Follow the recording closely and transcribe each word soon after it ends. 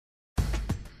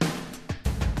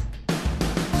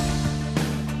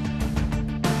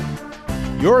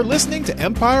You're listening to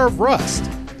Empire of Rust,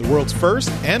 the world's first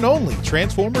and only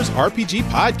Transformers RPG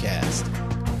podcast.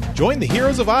 Join the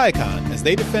heroes of Iacon as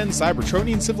they defend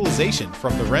Cybertronian civilization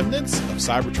from the remnants of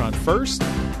Cybertron First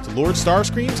to Lord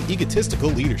Starscream's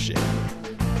egotistical leadership,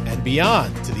 and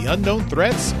beyond to the unknown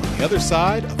threats on the other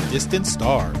side of distant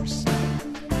stars.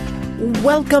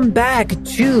 Welcome back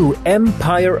to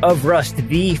Empire of Rust,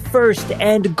 the first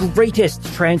and greatest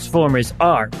Transformers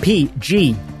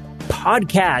RPG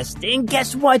podcast. And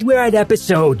guess what? We're at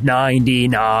episode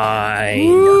 99.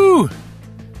 Woo!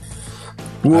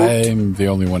 I'm the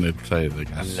only one excited, I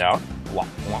guess. No.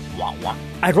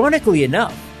 Ironically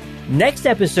enough, next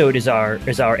episode is our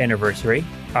anniversary,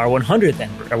 our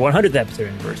 100th episode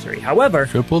anniversary. However,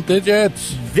 Triple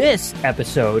digits. this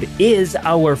episode is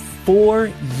our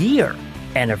 4-year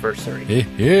anniversary.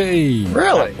 Hey.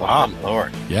 Really? Wow,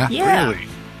 Lord. Yeah. Really?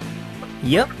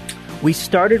 Yep. We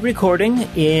started recording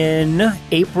in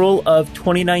April of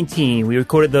 2019. We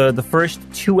recorded the first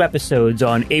 2 episodes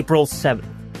on April 7th.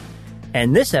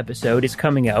 And this episode is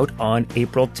coming out on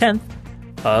April 10th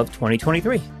of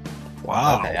 2023.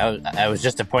 Wow. Okay, I was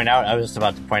just about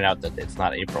to point out that it's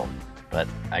not April, but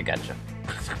I gotcha.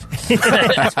 I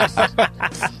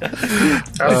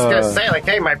was going to say, like,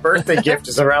 hey, my birthday gift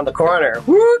is around the corner.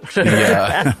 Woo!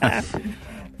 Yeah.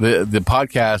 The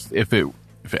podcast, if it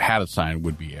had a sign,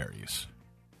 would be Aries.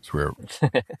 So we're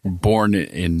born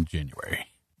in January.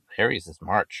 Aries is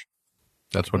March.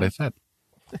 That's what I said.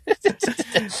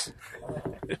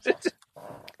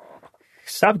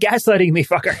 Stop gaslighting me,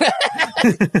 fucker.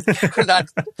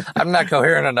 I'm not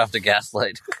coherent enough to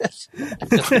gaslight. I'm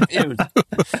just confused.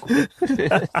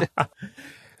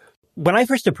 When I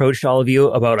first approached all of you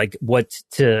about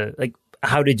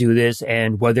how to do this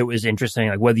and whether it was interesting,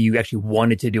 like whether you actually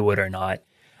wanted to do it or not,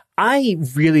 I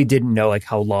really didn't know like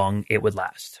how long it would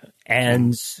last.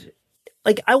 And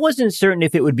like I wasn't certain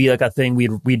if it would be like a thing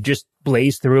we'd just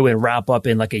blaze through and wrap up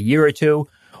in like a year or two,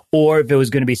 or if it was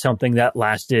going to be something that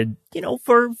lasted,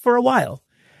 for a while.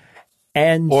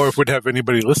 And or if we'd have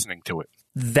anybody listening to it.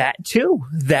 That too.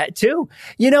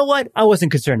 You know what? I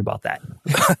wasn't concerned about that.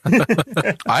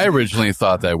 I originally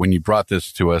thought that when you brought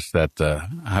this to us that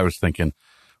I was thinking,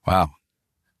 wow,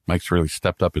 Mike's really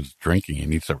stepped up his drinking. He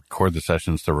needs to record the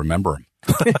sessions to remember him.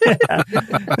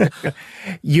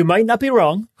 You might not be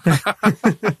wrong.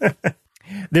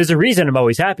 There's a reason I'm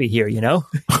always happy here,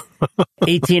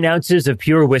 18 ounces of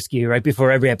pure whiskey right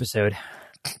before every episode.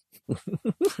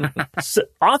 So,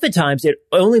 oftentimes, it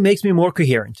only makes me more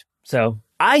coherent. So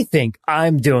I think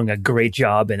I'm doing a great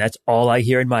job, and that's all I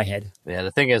hear in my head. Yeah,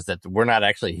 the thing is that we're not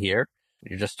actually here.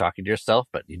 You're just talking to yourself,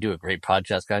 but you do a great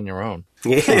podcast on your own.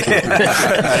 Is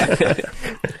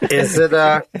it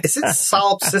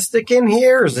solipsistic in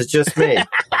here, or is it just me?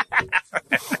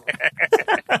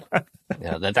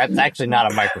 Yeah, that's actually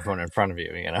not a microphone in front of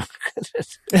you,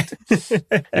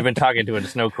 You've been talking to a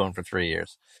snow cone for 3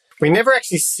 years. We never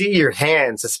actually see your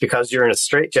hands. It's because you're in a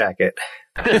straitjacket.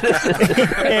 But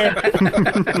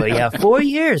yeah, 4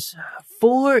 years.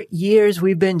 4 years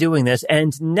we've been doing this.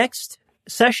 And next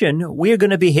session, we're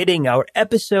going to be hitting our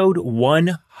episode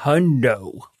 100.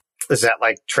 Is that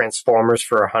like Transformers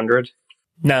for 100?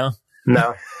 No.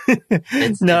 No.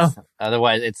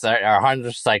 Otherwise, it's our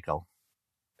 100th cycle.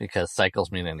 Because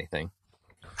cycles mean anything.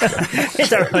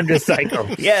 It's our 100th cycle.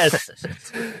 Yes.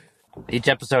 Each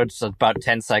episode's about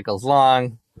 10 cycles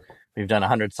long. We've done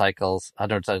 100 cycles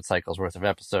worth of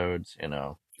episodes,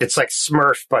 It's like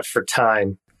Smurf, but for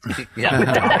time.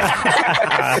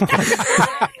 Yeah.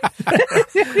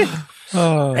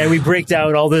 And we break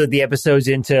down all the episodes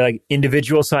into like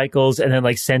individual cycles and then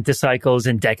like centicycles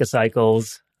and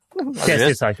decacycles.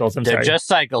 Decicycles, I'm sorry. They're just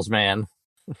cycles, man.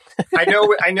 I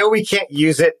know we can't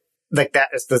use it like that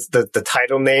as the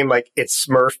title name, like it's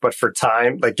Smurf, but for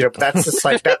time. Like, but that's just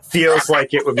like, that feels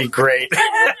like it would be great.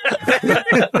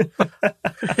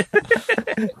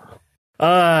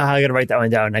 I gotta write that one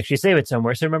down and actually save it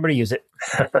somewhere so remember to use it.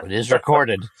 It is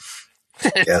recorded.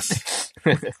 Yes.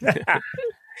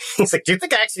 He's like, do you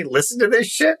think I actually listened to this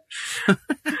shit?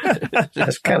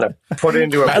 Just kind of put it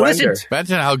into a blender.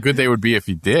 Imagine how good they would be if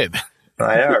you did.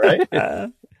 I know,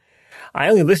 right? I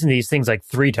only listen to these things like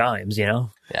 3 times, Yeah,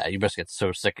 you must get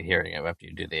so sick of hearing it after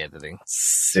you do the editing.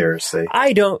 Seriously.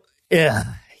 I don't,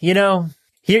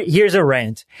 here's a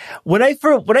rant. When I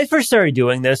first started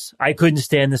doing this, I couldn't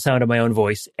stand the sound of my own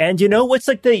voice. And what's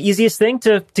like the easiest thing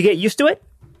to get used to it?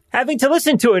 Having to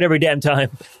listen to it every damn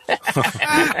time.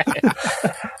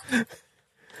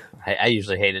 I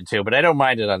usually hate it too, but I don't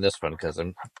mind it on this one because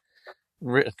I'm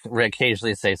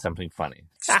occasionally say something funny.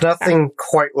 It's nothing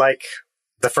quite like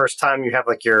the first time you have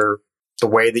like your the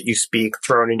way that you speak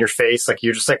thrown in your face. Like,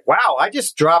 you're just like, wow, I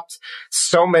just dropped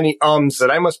so many ums that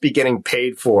I must be getting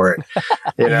paid for it.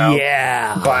 You know?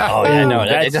 Yeah. But, Oh, yeah, no,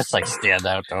 they just like stand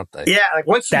out, don't they? yeah, like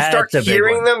once you start That's a big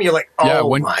hearing one. them, you're like, oh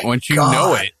once you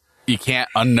know it, you can't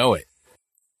unknow it.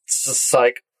 It's just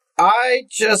like, I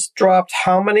just dropped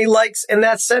how many likes in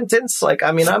that sentence? Like,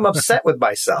 I mean, I'm upset with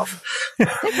myself. I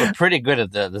think we're pretty good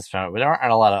at this round. There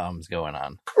aren't a lot of ums going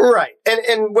on. Right.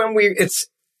 And when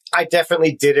I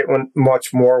definitely did it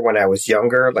much more when I was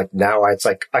younger. Like now it's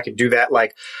like, I could do that.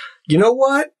 Like, you know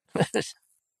what?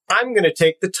 I'm going to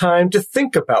take the time to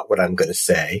think about what I'm going to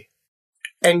say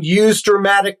and use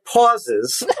dramatic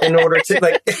pauses in order to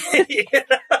like, you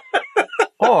know?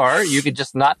 Or you could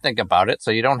just not think about it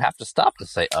so you don't have to stop to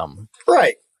say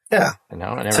Right. Yeah. You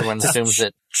know, and everyone assumes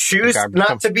that choose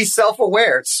not to be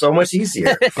self-aware. It's so much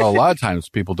easier. Well, a lot of times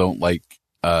people don't like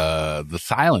the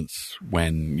silence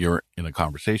when you're in a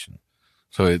conversation.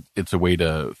 So it's a way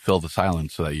to fill the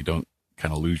silence so that you don't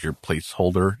kind of lose your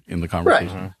placeholder in the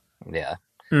conversation. Right. Mm-hmm. Yeah.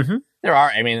 Mm-hmm.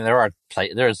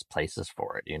 There's places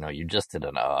for it. You know, you just did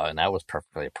an and that was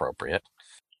perfectly appropriate.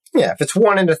 Yeah, if it's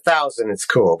 1 in 1,000, it's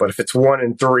cool. But if it's 1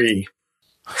 in 3,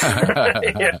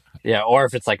 yeah. Yeah, or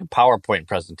if it's like a PowerPoint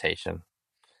presentation,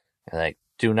 like,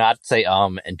 do not say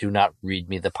and do not read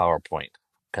me the PowerPoint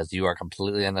because you are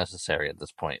completely unnecessary at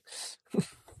this point.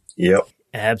 Yep.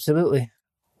 Absolutely.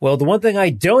 Well, the one thing I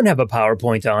don't have a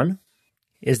PowerPoint on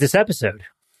is this episode.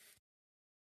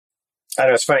 I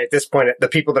know, it's funny. At this point, the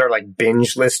people that are like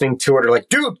binge listening to it are like,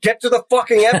 dude, get to the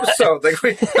fucking episode. Like, we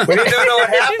need to know what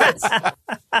happens.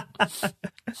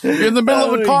 You're in the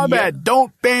middle of a combat. Yeah.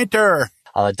 Don't banter.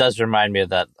 It does remind me of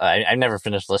that. I never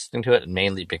finished listening to it,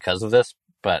 mainly because of this.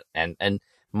 But and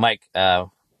Mike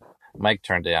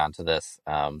turned it on to this.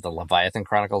 The Leviathan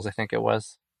Chronicles, I think it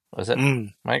was. Was it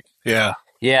Mike? Yeah.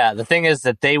 Yeah. The thing is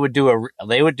that they would do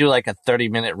like a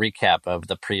 30-minute recap of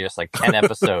the previous like 10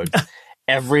 episodes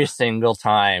every single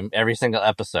time, every single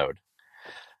episode.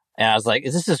 And I was like,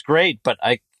 "This is great," but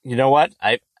you know what?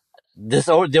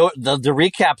 The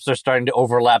recaps are starting to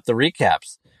overlap the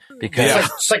recaps because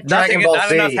it's like Dragon Ball Z.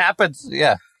 Not enough happens.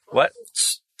 Yeah. What?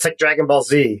 It's like Dragon Ball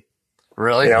Z.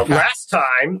 Really? You know, last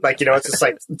time, like, you know, it's just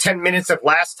like 10 minutes of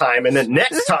last time, and then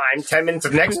next time, 10 minutes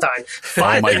of next time,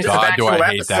 5 minutes of actual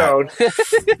episode.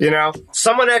 You know,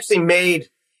 someone actually made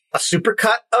a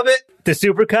supercut of it. The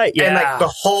supercut, yeah. And like the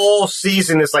whole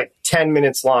season is like 10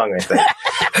 minutes long, I think.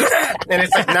 And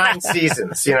it's like 9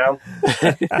 seasons, you know?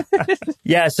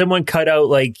 Yeah, someone cut out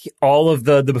like all of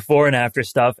the before and after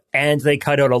stuff, and they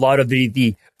cut out a lot of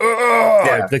the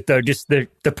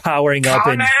powering up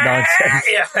and nonsense.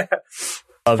 Yeah.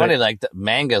 Funny, like the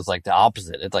manga is like the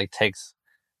opposite. It like takes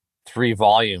 3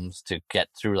 volumes to get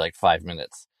through like 5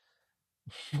 minutes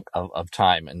of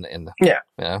time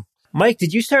Yeah. Mike,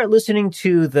 did you start listening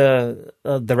to the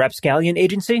Rapscallion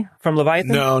Agency from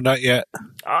Leviathan? No, not yet.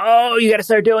 Oh, you got to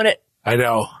start doing it. I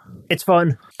know. It's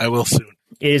fun. I will soon.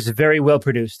 It is very well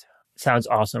produced. Sounds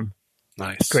awesome.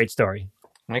 Nice. Great story.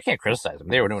 I can't criticize them.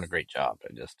 They were doing a great job.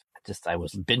 I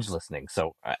was binge listening,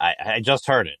 so I just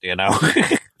heard it, you know.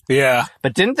 Yeah.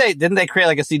 But didn't they create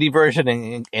like a CD version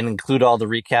and include all the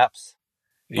recaps?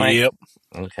 Mike? Yep.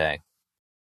 Okay.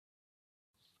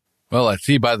 Well, I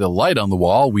see by the light on the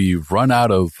wall, we've run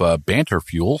out of banter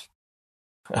fuel.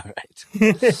 All right.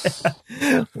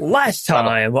 Last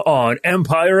time on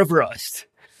Empire of Rust.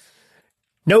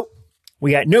 Nope.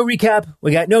 We got no recap.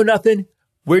 We got no nothing.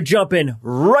 We're jumping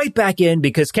right back in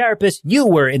because, Carapace, you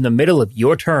were in the middle of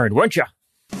your turn, weren't you?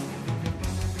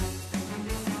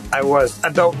 I was.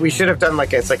 Though we should have done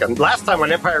like last time on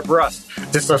Empire of Rust,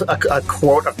 just a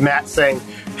quote of Matt saying,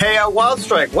 "Hey,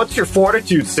 Wildstrike, what's your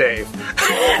fortitude save?"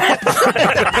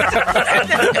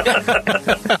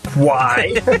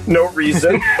 Why? No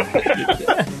reason.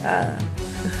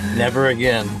 Never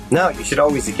again. No, you should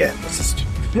always again.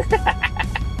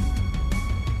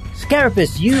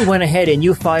 Carapace, you went ahead and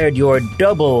you fired your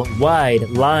double wide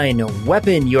line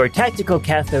weapon, your tactical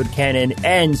cathode cannon,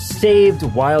 and saved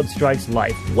Wildstrike's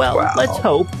life. Well, let's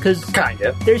hope, because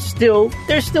there's still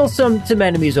some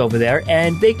enemies over there,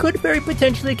 and they could very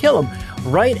potentially kill him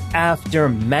right after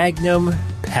Magnum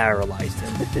paralyzed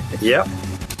him. Yep.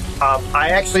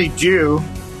 I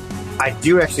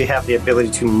do actually have the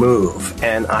ability to move,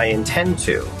 and I intend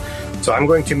to. So I'm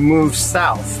going to move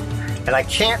south. And I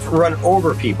can't run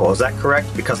over people, is that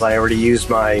correct? Because I already used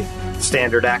my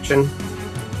standard action?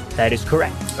 That is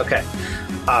correct. Okay.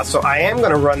 So I am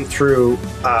going to run through,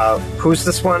 who's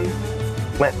this one?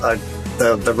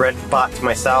 The red bot to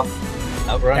my south?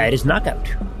 Outrun? That is Knockout.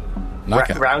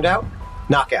 Round out?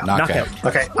 Knockout. Knockout.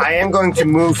 Okay, I am going to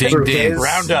move through his...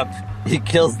 Roundup. He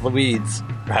kills the weeds.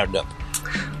 Roundup.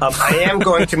 I am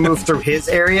going to move through his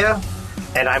area,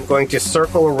 and I'm going to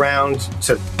circle around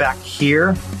to back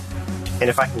here. And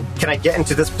if I can I get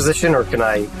into this position, or can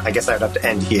I guess I would have to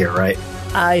end here, right?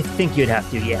 I think you'd have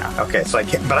to, yeah. Okay, so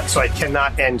I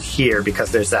cannot end here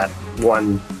because there's that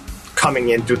one coming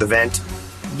in through the vent.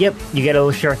 Yep, you get a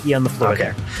little sharky on the floor Okay,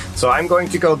 there. so I'm going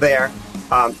to go there.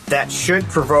 That should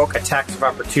provoke attacks of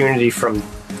opportunity from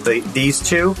these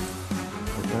two.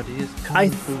 I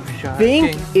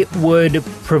think it would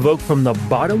provoke from the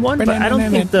bottom one, but I don't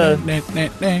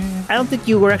think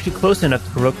you were actually close enough to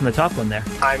provoke from the top one there.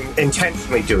 I'm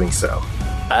intentionally doing so.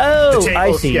 Oh, The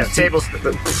I see. Yeah, table.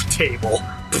 So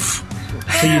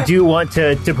you do want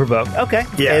to provoke. Okay.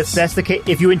 Yes. If that's the case,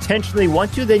 if you intentionally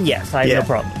want to, then yes, I have no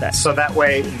problem with that. So that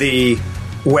way,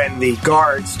 when the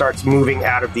guard starts moving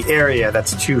out of the area,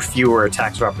 that's 2 fewer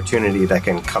attacks of opportunity that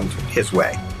can come his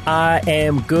way. I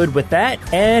am good with that,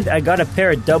 and I got a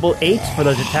pair of double 8s for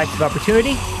those attacks of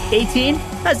opportunity. 18?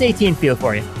 How's 18 feel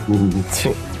for you?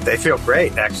 They feel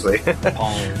great, actually.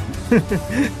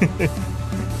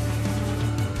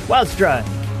 Wild Strike.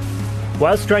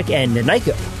 Wild Strike and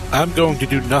Nico. I'm going to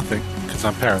do nothing because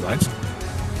I'm paralyzed.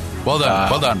 Well done.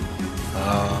 Well done.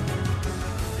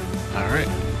 All right.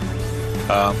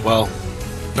 Well,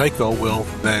 Nico will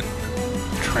then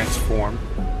transform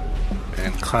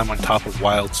and climb on top of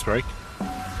Wild Strike.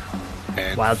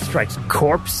 And Wild Strike's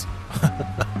corpse.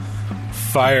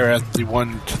 fire at the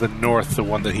one to the north, the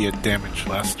one that he had damaged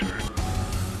last turn.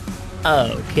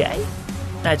 Okay.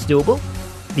 That's doable.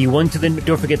 The one to the...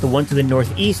 Don't forget the one to the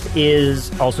northeast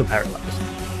is also paralyzed.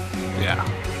 Yeah.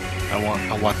 I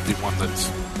want the one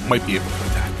that's might be able to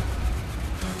attack.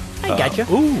 I gotcha.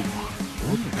 Ooh,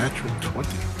 natural 20.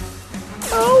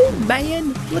 Oh,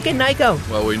 man. Look at Nico.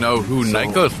 Well, we know who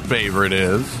Nico's favorite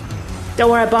is. Don't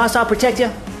worry, boss. I'll protect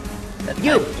you.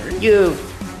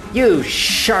 You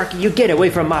shark. You get away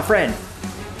from my friend.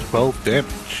 12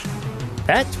 damage.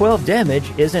 That 12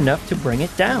 damage is enough to bring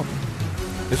it down.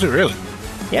 Is it really?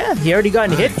 Yeah, he already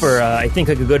gotten hit for, I think,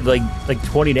 like a good, like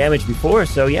 20 damage before.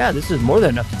 So, yeah, this is more than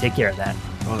enough to take care of that.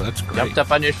 Oh, that's great. Jumped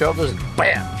up on your shoulders,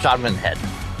 bam, shot him in the head.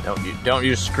 Don't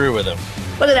you screw with him.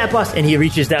 Look at that, boss. And he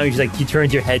reaches down. He's like, he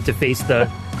turns your head to face the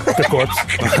corpse.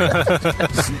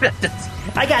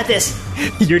 I got this.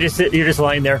 You're just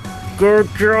lying there. Good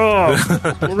job.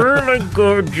 Really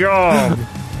good job.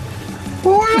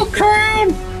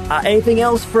 Welcome. Anything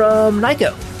else from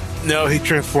Nico? No, he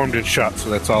transformed and shot, so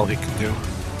that's all he can do.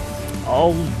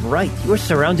 All right. You're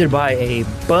surrounded by a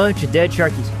bunch of dead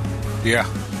sharkies. Yeah.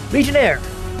 Legionnaire,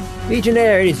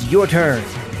 it is your turn.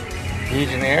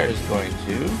 Legionnaire is going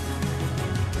to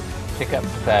pick up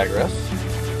Pythagoras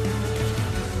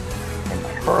and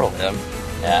hurl him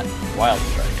at Wild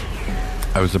Strike.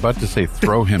 I was about to say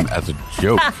throw him as a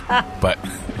joke, but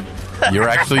you're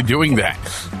actually doing that.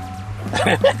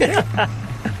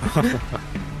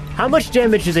 How much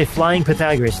damage does a flying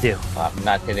Pythagoras do? I'm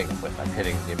not hitting him with. I'm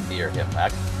hitting him near him.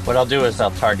 What I'll do is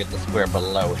I'll target the square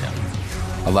below him.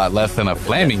 A lot less than a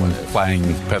flaming flying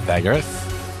Pythagoras.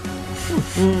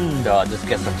 So I'll just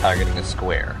guess I'm targeting a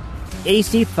square.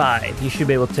 AC 5. You should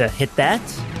be able to hit that.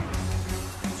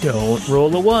 Don't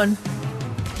roll a 1.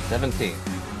 17.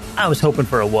 I was hoping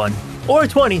for a 1. Or a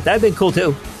 20. That'd been cool,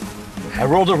 too. I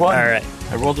rolled a 1. All right.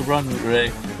 I rolled a 1,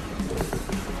 Ray.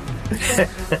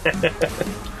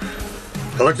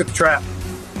 I looked at the trap.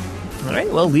 All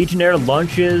right. Well, Legionnaire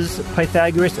launches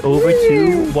Pythagoras over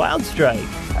to Wild Strike.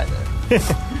 Let's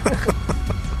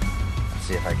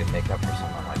see if I can make up for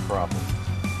some of my problems.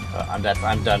 I'm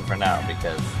done for now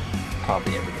because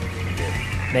probably everything you did.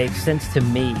 Makes sense to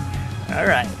me. All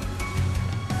right.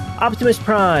 Optimus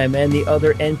Prime and the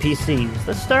other NPCs.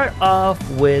 Let's start off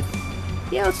with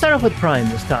Prime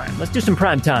this time. Let's do some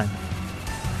Prime time.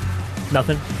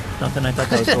 Nothing. I thought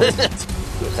that was cool.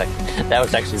 That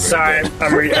was actually really Sorry,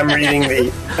 good. I'm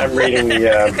reading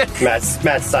the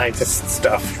mad scientist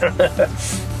stuff.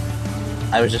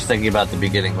 I was just thinking about the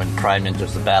beginning when Prime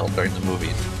enters the battle during the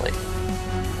movies. Like,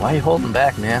 why are you holding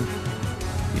back, man?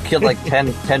 You killed like 10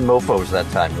 mofos that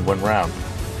time in one round.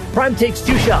 Prime takes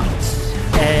 2 shots,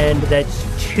 and that's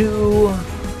 2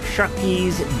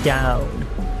 Sharkies down.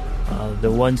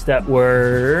 The ones that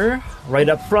were right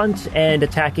up front and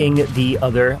attacking the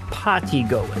other party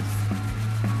goers.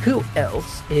 Who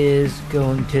else is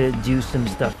going to do some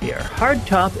stuff here?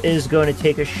 Hardtop is going to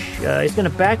take he's going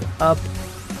to back up.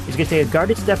 He's going to take a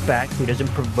guarded step back so he doesn't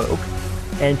provoke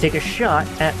and take a shot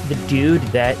at the dude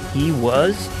that he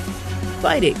was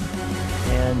fighting.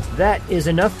 And that is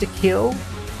enough to kill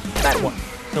that one.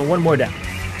 So 1 more down.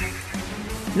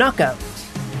 Knockout.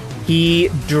 He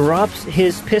drops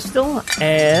his pistol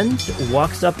and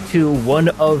walks up to one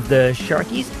of the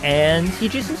sharkies, and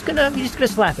he's just gonna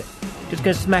slap it. Just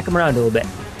gonna smack him around a little bit.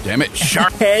 Damn it,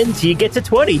 shark! And he gets a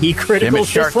 20. He criticals Damn it,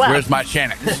 shark! the slap. Where's my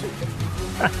Shannock?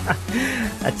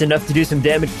 That's enough to do some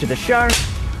damage to the shark,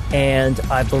 and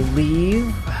I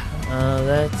believe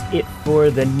that's it for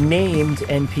the named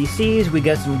NPCs. We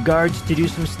got some guards to do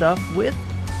some stuff with.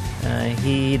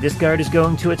 This guard is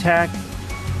going to attack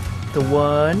the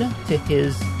one to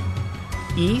his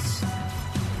east,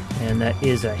 and that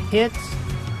is a hit,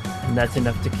 and that's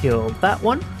enough to kill that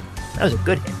one. That was a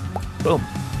good hit. Boom.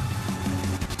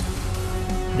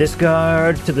 This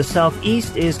guard to the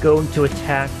southeast is going to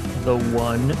attack the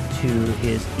one to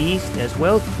his east as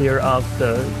well. Clear out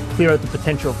the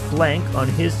potential flank on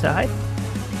his side.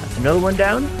 That's another one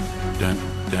down. Dun,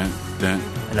 dun, dun.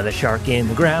 Another shark in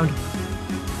the ground.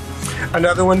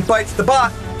 Another one bites the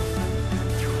bot.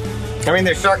 I mean,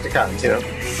 they're Sharkticons, you know.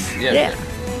 Yeah.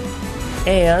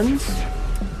 And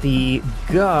the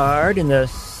guard in the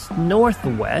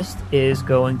northwest is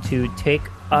going to take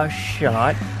a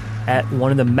shot at one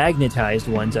of the magnetized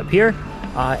ones up here.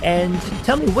 And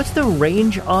tell me, what's the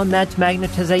range on that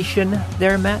magnetization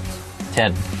there, Matt?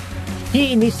 10.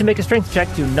 He needs to make a strength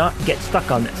check to not get stuck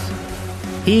on this.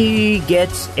 He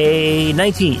gets a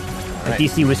 19. Right.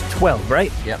 DC was 12,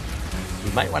 right? Yep.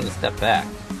 You might want to step back.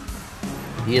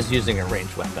 He is using a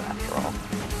ranged weapon after all.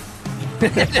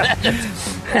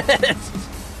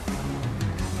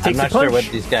 I'm not sure what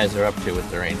these guys are up to with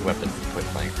their ranged weapons at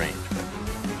point blank range. But...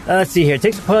 let's see here.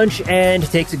 Takes a punch and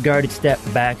takes a guarded step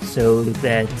back so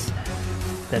that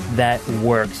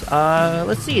works.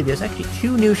 Let's see. There's actually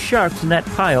 2 new sharks in that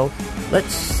pile.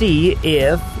 Let's see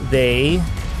if they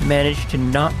manage to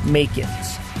not make it.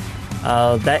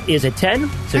 That is a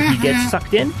 10, so he gets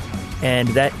sucked in. And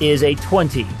that is a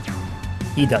 20.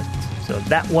 He doesn't. So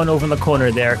that one over in the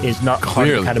corner there is not part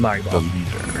of the Katamari ball.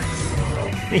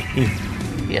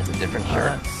 He has a different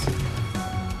shirt.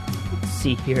 Let's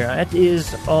see here. That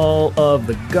is all of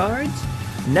the guards.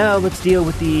 Now let's deal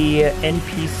with the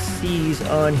NPCs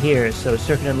on here. So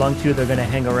Circuit and Longtooth are going to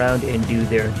hang around and do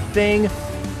their thing.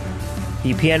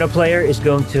 The piano player is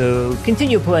going to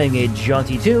continue playing a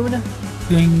jaunty tune.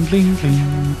 Bling, bling,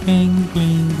 bling, bling,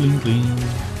 bling, bling, bling.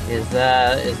 Is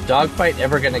Dogfight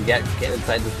ever going to get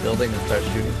inside this building and start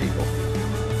shooting people?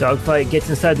 Dogfight gets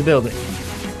inside the building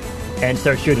and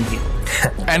starts shooting people.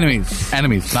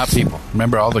 Enemies, not people.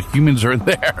 Remember, all the humans are in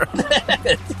there.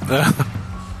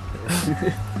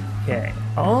 Okay.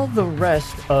 All the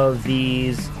rest of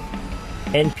these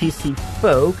NPC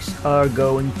folks are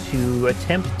going to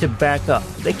attempt to back up.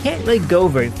 They can't really go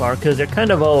very far because they're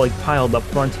kind of all like piled up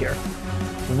front here.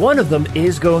 One of them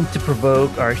is going to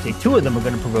provoke, or actually 2 of them are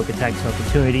going to provoke attacks of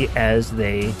opportunity as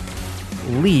they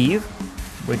leave,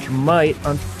 which might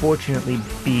unfortunately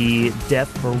be death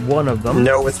for one of them.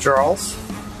 No withdrawals?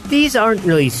 These aren't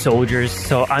really soldiers,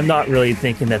 so I'm not really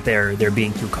thinking that they're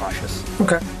being too cautious.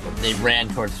 Okay. They ran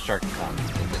towards the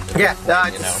Sharkticons. Yeah,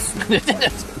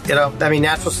 I mean,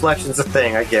 natural selection's a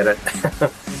thing. I get it.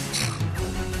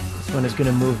 This one is going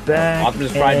to move back.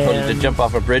 Optimus Prime told him to jump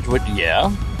off a bridge.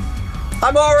 Yeah.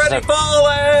 I'm already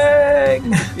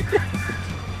falling!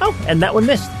 Oh, and that one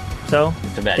missed. So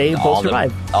they both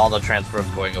survived. All the transfers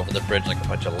going over the bridge like a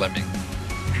bunch of lemmings.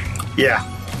 Yeah.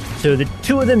 So the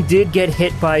 2 of them did get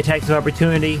hit by attacks of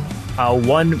opportunity.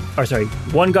 One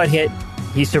got hit.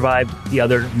 He survived. The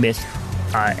other missed.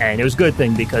 And it was a good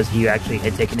thing because he actually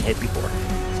had taken a hit before.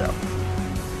 So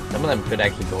some of them could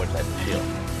actually go inside the shield.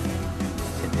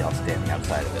 They'd be all standing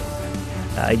outside of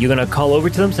it. You gonna call over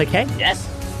to them? Say, hey? Yes.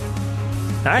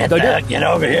 All right, go do it. Get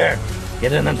over here.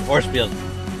 Get in on the force field.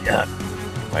 Yeah.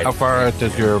 Right. How far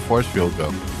does your force field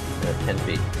go? 10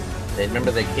 feet.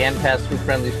 Remember, they can pass through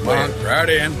friendly squares. Right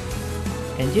in.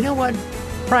 And you know what?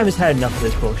 Prime has had enough of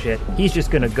this bullshit. He's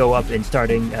just gonna go up and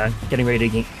getting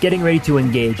ready to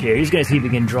engage here. He's gonna see if he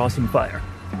can draw some fire,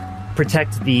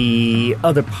 protect the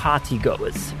other party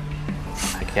goers.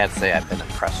 I can't say I've been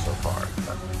impressed so far,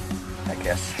 but I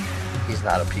guess he's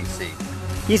not a PC.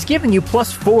 He's giving you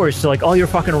 +4s to like all your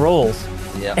fucking rolls.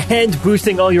 Yeah. And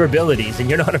boosting all your abilities, and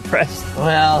you're not impressed.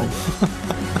 Well,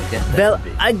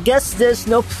 I guess there's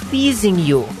no pleasing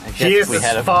you. He is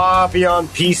as far beyond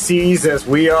PCs as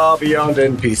we are beyond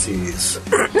NPCs.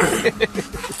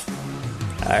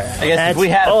 I guess if we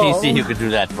had a PC who could do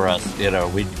that for us,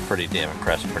 we'd be pretty damn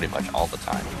impressed pretty much all the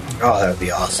time. Oh, that would be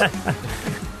awesome.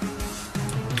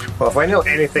 Well, if I know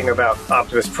anything about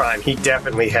Optimus Prime, he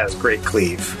definitely has great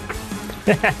cleave.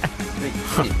 Great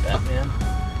cleave, Batman.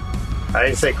 I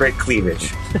didn't say great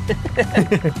cleavage.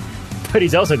 but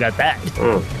he's also got that.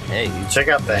 Hey, Check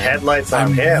out the headlights on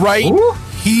I'm him. right Woo!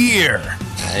 here.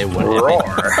 hey, Roar.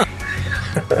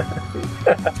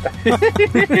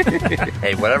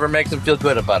 hey, whatever makes him feel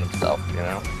good about himself, you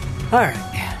know? All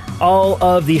right. All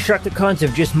of the Sharkticons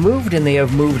have just moved, and they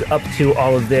have moved up to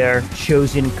all of their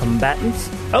chosen combatants.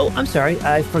 Oh, I'm sorry.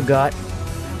 I forgot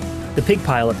the pig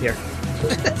pile up here.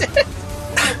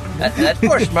 That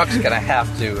poor schmuck's gonna have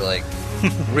to, like,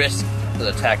 risk an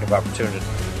attack of opportunity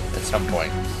at some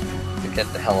point to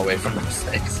get the hell away from those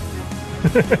things.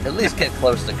 At least get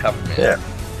close to cover me. Yeah.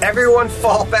 Everyone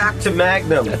fall back to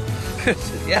Magnum.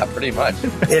 Yeah, pretty much.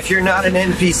 If you're not an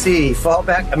NPC, fall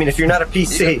back. I mean, if you're not a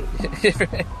PC.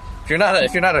 if you're not a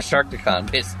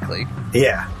Sharkticon, basically.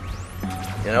 Yeah.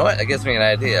 You know what? That gives me an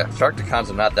idea. Sharkticons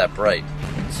are not that bright.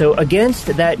 So against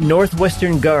that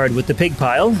northwestern guard with the pig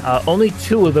pile, only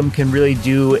two of them can really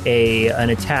do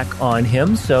an attack on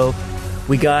him. So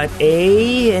we got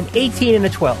an 18 and a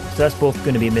 12. So that's both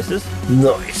going to be misses.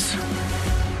 Nice.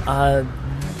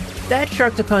 That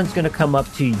Sharkticon's going to come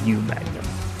up to you, Magnum.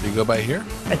 Do you go by here?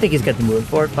 I think he's got the move.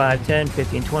 4, 5, 10,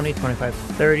 15, 20, 25,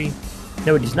 30.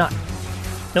 No, he's not.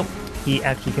 Nope. He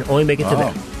actually can only make it to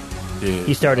there. Yeah.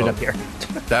 He started up here.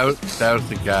 That was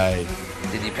the guy.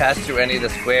 Did he pass through any of the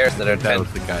squares that are 10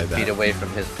 was the guy that- feet away from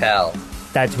his pal?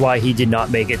 That's why he did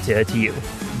not make it to you.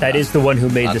 That is the one who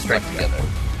made Not the stuck strike. together.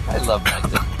 I love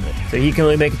Magnum. So he can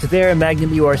only make it to there.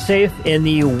 Magnum, you are safe. In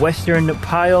the western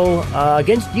pile,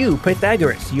 against you,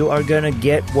 Pythagoras, you are going to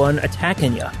get one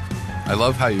attacking you. I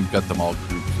love how you've got them all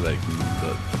grouped so that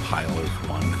the pile is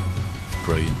one.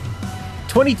 Brilliant.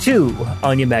 22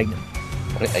 on you, Magnum.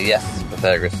 Yes,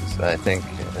 Pythagoras, I think,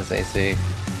 is AC.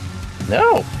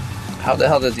 No! How the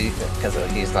hell does he... Because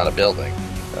he's not a building.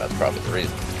 That's probably the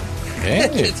reason.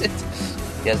 Hey.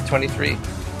 He has 23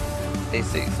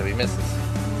 AC, so he misses.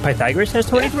 Pythagoras has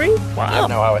 23? Wow.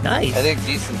 Nice. I think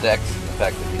decent dex, the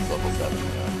fact that he's level 7.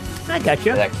 Yeah. I got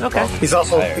you. Dex is Okay. probably He's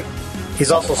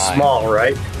also higher. small,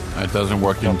 right? That doesn't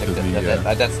work I don't into think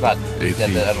the that's not... AC.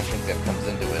 I don't think that comes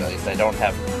into it. At least I don't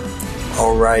have...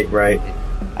 Oh, right.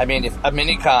 I mean, if a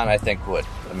minicon, I think would.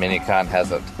 A minicon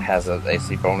has a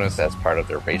AC bonus as part of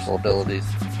their racial abilities,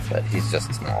 but he's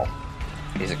just small.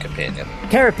 He's a companion.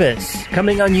 Carapace,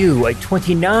 coming on you, a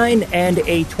 29 and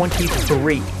a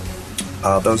 23.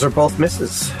 Those are both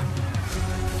misses.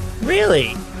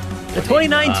 Really? A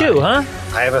 29 too, huh?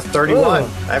 I have a 31. Ooh.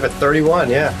 I have a 31,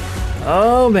 yeah.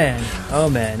 Oh,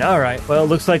 man. All right. Well, it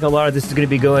looks like a lot of this is going to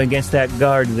be going against that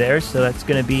guard there, so that's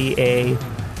going to be a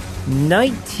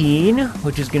 19,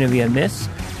 which is going to be a miss.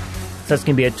 So that's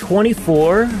going to be a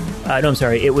 24.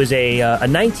 It was a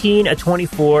 19, a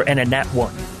 24, and a nat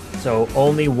 1. So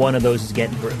only one of those is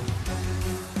getting through.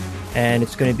 And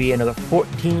it's going to be another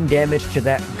 14 damage to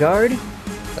that guard.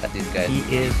 These guys. He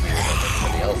is...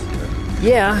 Somebody else here.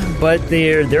 Yeah, but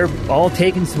they're all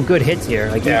taking some good hits here.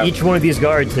 Like Yeah. each one of these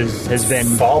guards has been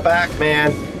Fall back,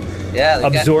 man. Yeah,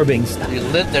 absorbing stuff.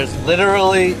 There's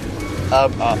literally a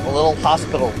little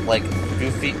hospital like a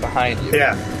few feet behind you.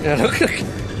 Yeah.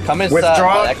 Come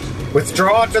inside.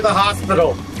 Withdraw to the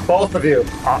hospital. Both of you.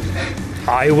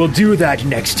 I will do that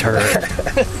next turn.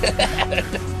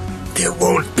 There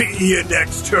won't be a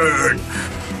next turn.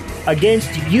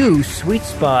 Against you, Sweet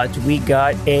Spot, we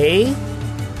got a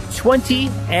 20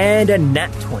 and a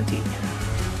nat 20.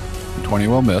 20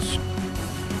 will miss.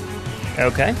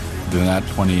 Okay. Then that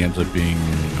 20 ends up being,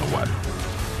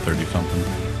 30-something?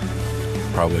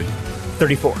 Probably.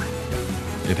 34.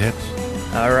 It hits.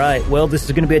 All right. Well, this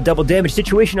is going to be a double damage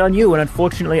situation on you, and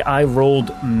unfortunately, I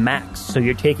rolled max, so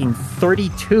you're taking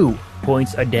 32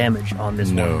 points of damage on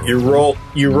this one. You roll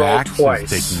Max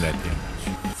twice. is taking that damage.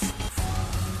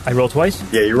 I roll twice?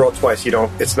 Yeah, you roll twice. You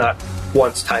don't. It's not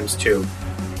once times 2.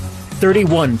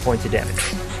 31 points of damage.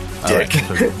 All right,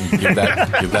 so give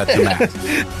that to Max.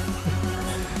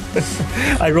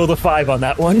 I rolled a 5 on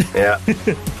that one. Yeah.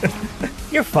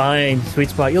 You're fine, Sweet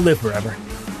Spot. You'll live forever.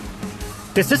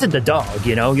 This isn't a dog,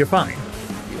 you're fine.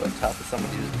 You on top of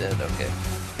somebody who's dead. Okay.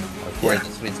 I was worried the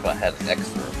Sweet Spot had an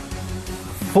extra.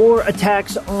 4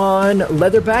 attacks on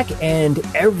Leatherback, and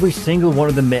every single one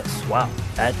of them miss. Wow,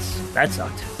 that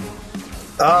sucked.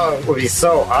 Oh, it would be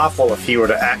so awful if he were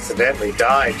to accidentally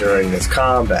die during this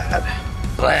combat.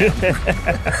 Blam.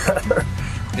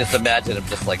 Just imagine him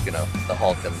just like, the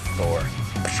Hulk and Thor.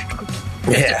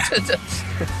 Yeah.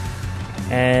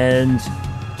 And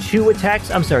 3 attacks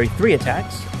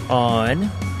on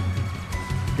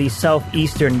the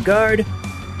southeastern guard,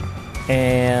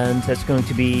 and that's going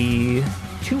to be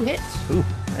 2 hits. Ooh,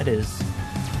 that is...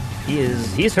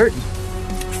 He's hurting.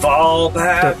 Fall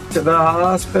back to the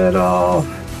hospital.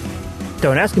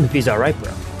 Don't ask him if he's alright,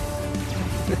 bro.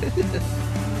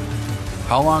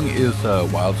 How long is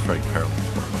Wild Strike paralyzed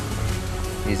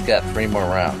for? He's got 3 more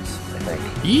rounds, I think.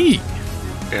 Yee!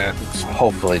 Yeah.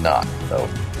 Hopefully not, though.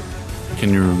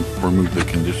 Can you remove the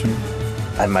condition?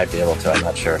 I might be able to. I'm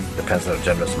not sure. Depends on how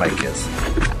generous Mike is.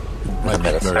 Mike is very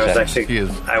I was generous. actually- He is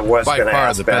I was by gonna far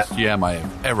ask the that. best GM I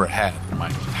have ever had in my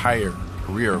entire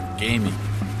career of gaming.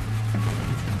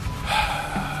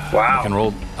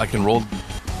 Wow. I can roll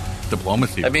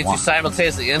diplomacy. That if I means you want.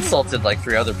 simultaneously insulted like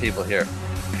 3 other people here.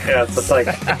 Yeah, it's just like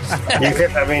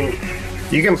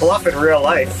you can bluff in real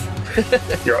life.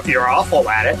 You're awful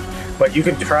at it, but you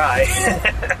can try.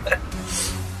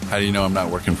 How do you know I'm not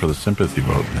working for the sympathy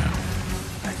vote now?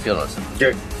 I feel no.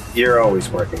 You're always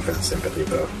working for the sympathy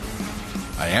vote.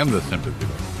 I am the sympathy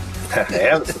vote. I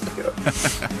am the sympathy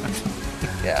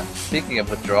vote. Yeah. Speaking of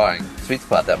withdrawing, Sweet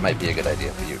Spot, that might be a good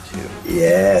idea for you, too.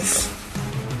 Yes.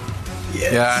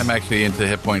 Yes. Yeah, I'm actually into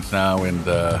hit points now, and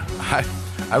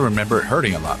I remember it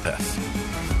hurting a lot less.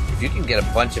 If you can get a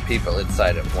bunch of people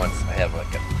inside at once, I have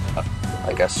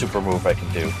like a super move I can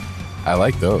do. I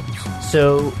like those.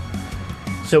 So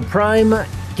Prime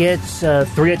gets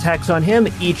 3 attacks on him.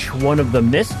 Each one of them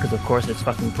miss, because of course it's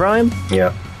fucking Prime.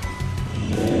 Yeah.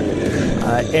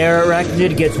 Air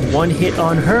Arachnid gets 1 hit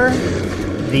on her.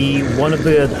 One of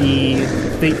the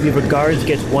Fate guards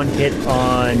gets 1 hit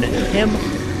on him,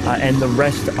 and the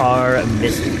rest are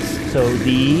misses. So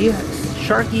the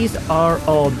Sharkies are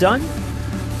all done,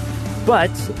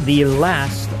 but the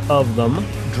last of them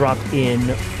drop in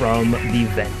from the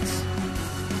vents.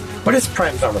 What is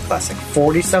Prime's armor class? Like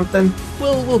 40 something?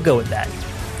 We'll go with that.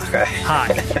 Okay. Hi.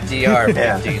 DR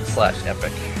Yeah.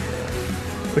 15/epic.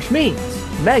 Which means,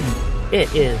 Meg,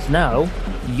 it is now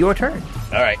your turn.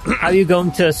 All right. How are you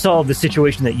going to solve the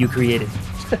situation that you created?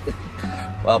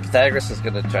 Well, Pythagoras is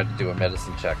going to try to do a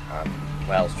medicine check on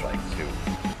Wild Strike to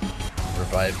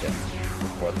revive him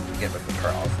before they get rid of the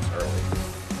paralysis early.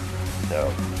 So,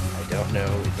 I don't know.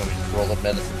 He's going to roll a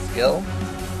medicine skill.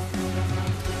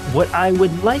 What I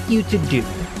would like you to do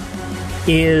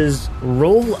is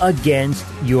roll against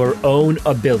your own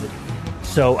ability.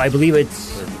 So I believe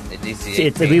it's A DC 18 I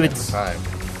believe at it's- the time.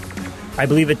 I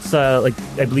believe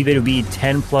it would be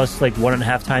 10 plus like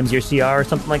 1.5 times your CR or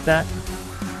something like that.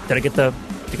 Did I get that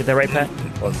right, Pat?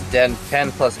 Well, it's 10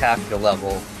 plus half your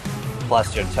level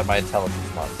plus my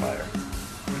intelligence modifier.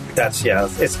 That's, yeah.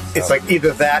 It's like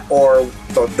either that or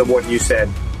the one you said,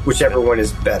 whichever one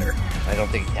is better. I don't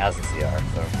think he has a CR,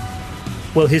 so.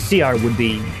 Well, his CR would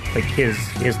be like his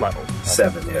level.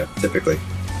 7, yeah, typically.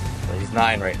 Well, he's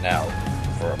 9 right now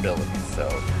for abilities, so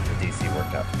the DC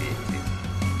worked out to be 18.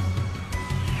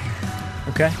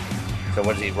 Okay. So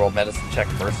what did he roll medicine check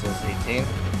versus 18?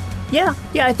 Yeah,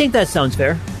 I think that sounds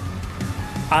fair.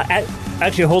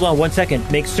 Actually, hold on 1 second.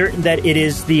 Make certain that it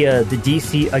is the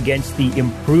DC against the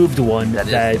improved one That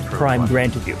is that the improved Prime one.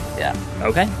 granted you. Yeah,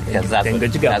 Okay, because that's then what,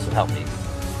 good to go. That's what helped me.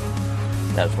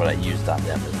 That's what I used on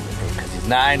them. Because he's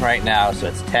 9 right now, so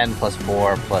it's 10 plus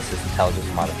 4 plus his intelligence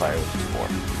modifier, which is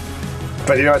 4.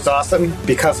 But you know what's awesome?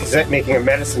 Because he's making a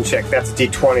medicine check, that's a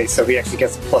D20, so he actually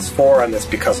gets a +4 on this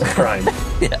because of Prime.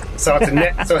 Yeah. So it's a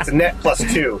net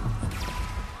 +2.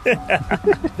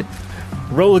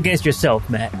 Roll against yourself,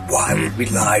 Matt. Why would we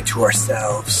lie to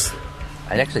ourselves?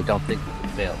 I actually don't think we can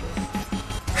fail this.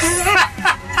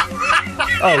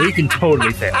 Oh, he can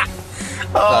totally fail.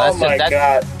 Oh my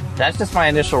god. That's just my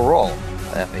initial roll.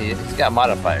 He's got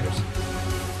modifiers.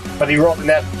 But he rolled a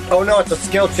net. Oh no, it's a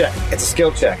skill check. It's a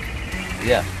skill check.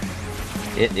 Yeah.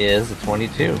 It is a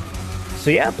 22. So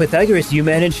yeah, Pythagoras, you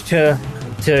managed to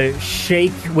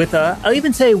shake with I'll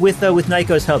even say with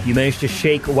Nyko's help, you managed to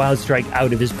shake Wild Strike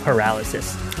out of his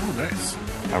paralysis. Oh, nice.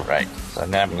 All right. So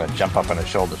now I'm going to jump up on his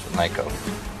shoulders with Nyko.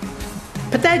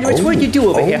 Pythagoras, what did you do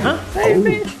over here, huh?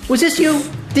 Was this you?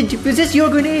 Was this your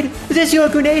grenade? Was this your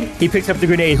grenade? He picks up the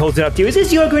grenade, holds it up to you. Is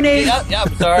this your grenade? Yeah,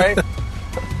 I'm sorry.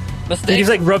 He Mistake. just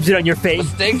like rubs it on your face.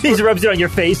 Mistakes He just were- rubs it on your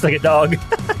face like a dog.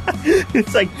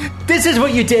 It's like, this is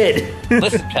what you did.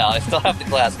 Listen, pal, I still have the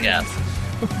glass gas.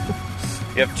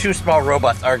 You have 2 small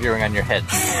robots arguing on your head.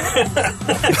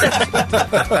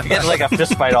 You get like a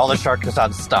fist fight, all the sharks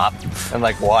on stop, and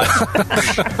like watch.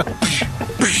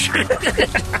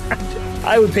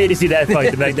 I would pay to see that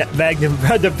fight,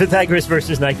 the Pythagoras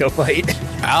versus Nyko fight.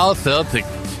 I'll sell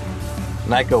tickets.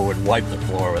 Nyko would wipe the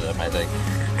floor with him, I think.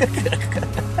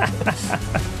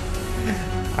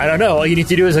 I don't know. All you need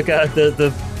to do is like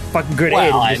the fucking grenade.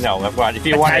 Well, and I just know. If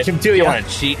you want attach him to if you. you want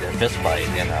to cheat in a fist fight,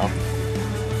 you know.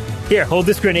 Here, hold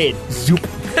this grenade. Zoop.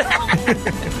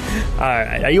 All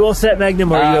right. Are you all set,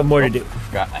 Magnum, or you have more to do?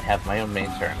 Forgot I have my own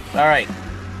main turn. All right.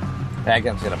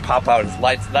 Magnum's going to pop out his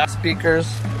lights, loudspeakers,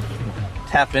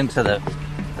 tap into the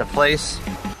Replace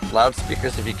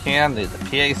loudspeakers if you can, the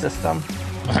PA system.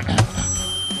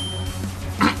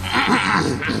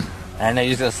 I know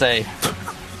he's going to say,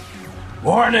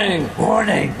 warning,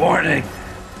 warning, warning.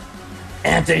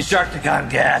 Anti-Sharkticon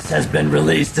gas has been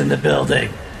released in the building.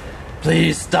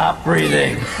 Please stop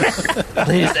breathing.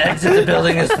 Please exit the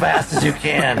building as fast as you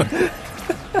can.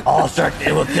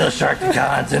 It will kill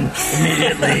Sharkticons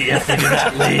immediately if they do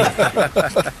not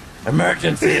leave.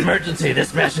 Emergency, emergency.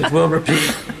 This message will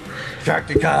repeat.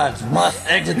 Sharkticons must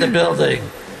exit the building.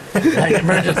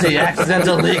 Emergency,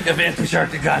 accidental leak of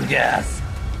anti-Sharkticon gas.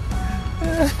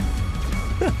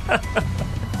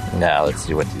 Now let's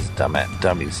see what these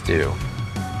dummies do.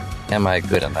 Am I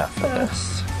good enough for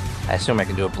this? I assume I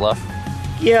can do a bluff.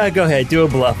 Yeah, go ahead, do a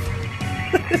bluff.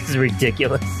 This is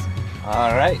ridiculous.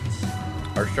 All right.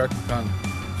 Are Sharkticon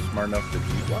smart enough to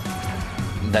do bluff?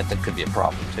 That could be a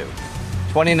problem too.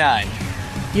 29.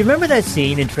 You remember that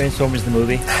scene in Transformers the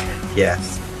movie?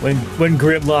 Yes. When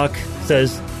Grimlock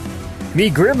says, "Me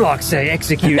Grimlock say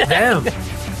execute them,"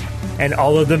 and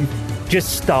all of them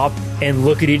just stop and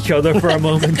look at each other for a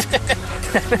moment.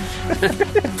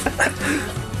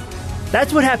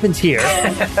 That's what happens here.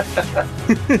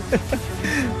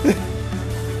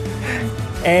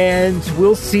 And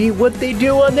we'll see what they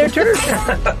do on their turn.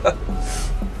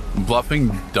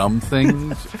 Bluffing dumb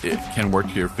things, it can work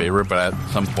to your favor, but at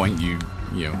some point you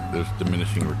know, there's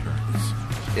diminishing returns.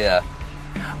 Yeah.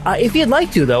 If you'd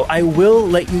like to, though, I will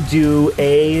let you do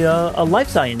a life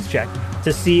science check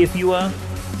to see if you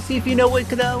know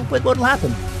what'll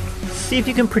happen. See if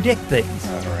you can predict things.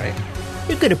 All right.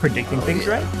 You're good at predicting things,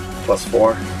 right?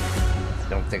 +4. I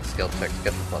don't think skill checks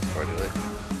get the +4, do they?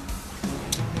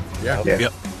 Yeah. Okay.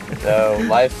 Yep. So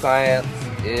life science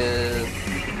is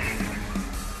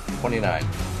 29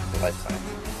 for life science.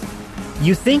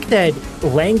 You think that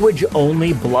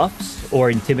language-only bluffs or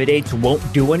intimidates won't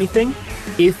do anything?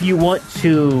 If you want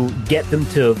to get them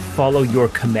to follow your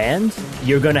commands,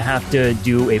 you're going to have to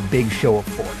do a big show of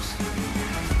force.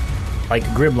 Like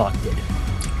Grimlock did.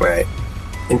 Right.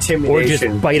 Or Intimidation.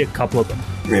 just bite a couple of them.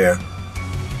 Yeah.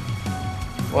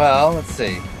 Well, let's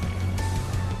see.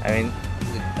 I mean,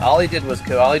 all he did was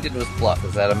bluff.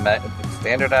 Is that a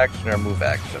standard action or a move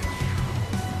action?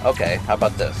 Okay, how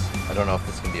about this? I don't know if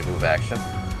this can be a move action.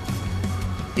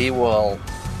 He will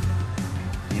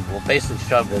basically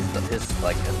shove his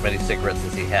like as many cigarettes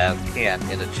as he can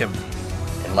in a chimney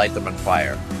and light them on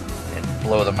fire and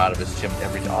blow them out of his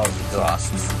chimney, all his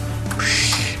exhausts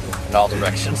in all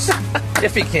directions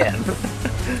if he can.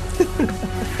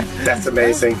 That's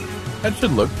amazing. That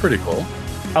should look pretty cool.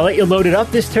 I'll let you load it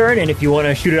up this turn, and if you want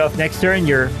to shoot it off next turn,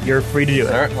 you're free to do it.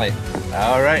 Certainly.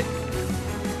 All right.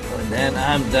 And then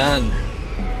I'm done.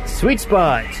 Sweet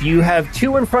spot. You have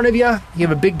 2 in front of you, you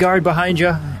have a big guard behind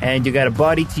you, and you got a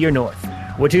body to your north.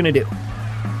 What you gonna do?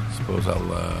 Suppose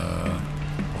I'll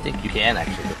I think you can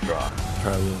actually withdraw.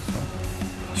 try a little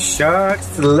something. Sharks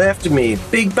to the left of me,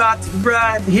 big bot to the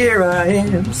right. Here I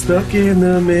am, stuck in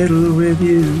the middle with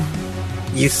you.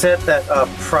 You said that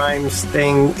Prime's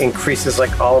thing increases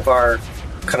like all of our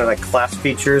kind of like class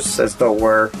features as though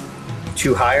we're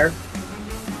 2 higher.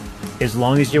 As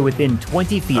long as you're within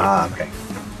 20 feet. Okay.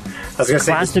 I was going to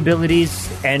say, Class abilities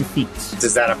and feats.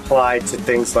 does that apply to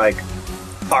things like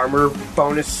armor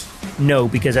bonus? No,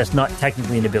 because that's not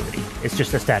technically an ability. It's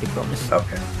just a static bonus.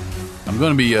 Okay. I'm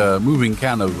going to be moving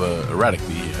kind of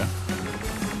erratically here.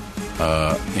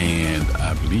 And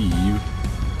I believe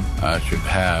I should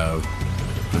have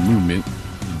the movement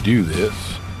to do this.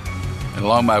 And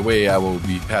along my way, I will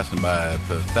be passing by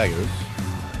Pythagoras,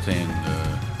 saying,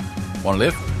 want to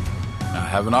lift? I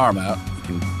have an arm out. You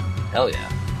can Hell yeah.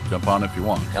 jump on if you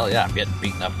want. Hell yeah, I'm getting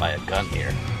beaten up by a gun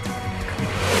here.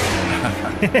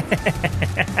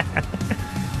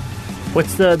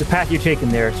 What's the path you're taking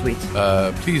there, Sweets?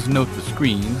 Please note the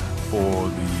screen for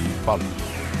the following.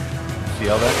 See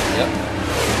all that? Yep.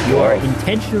 You are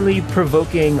intentionally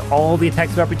provoking all the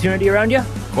attacks of opportunity around you?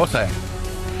 Of course I am.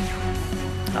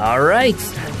 All right.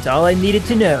 That's all I needed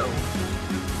to know.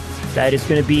 That is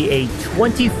going to be a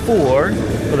 24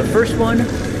 for the first one.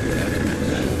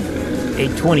 A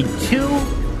 22.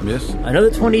 Miss. Another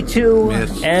 22.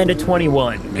 Miss. And a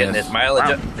 21. Getting his mileage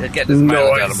Wow. up, getting his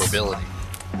mileage out of Nice. mobility.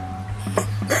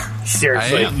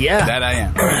 Seriously. I am. Yeah. That I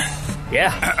am.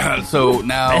 Yeah. So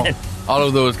now Man. all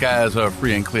of those guys are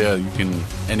free and clear.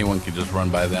 Anyone can just run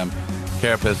by them.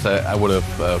 Carapace, I would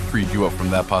have freed you up from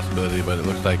that possibility, but it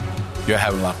looks like you're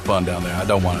having a lot of fun down there. I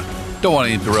don't want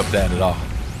to interrupt that at all.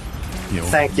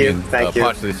 Thank you. being, Thank you.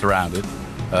 partially surrounded.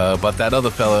 But that other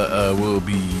fella will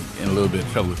be in a little bit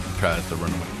of trouble if he tries to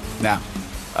run away. Now,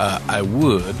 I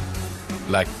would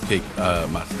like to take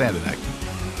my standard action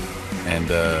and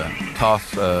toss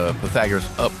Pythagoras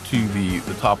up to the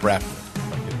top raft.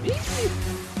 You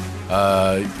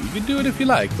can do it if you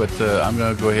like, but I'm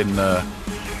going to go ahead and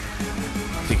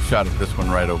take a shot at this one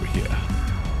right over here.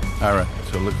 All right,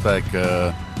 so it looks like,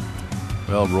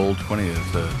 roll 20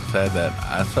 is sad that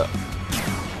I suck.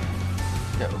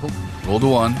 Roll the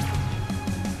 1.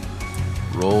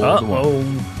 Roll the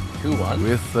 1. 2-1.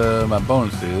 With my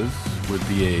bonuses would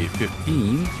be a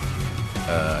 15.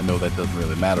 I know that doesn't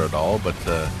really matter at all, but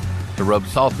to rub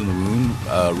salt in the wound,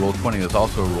 roll 20 is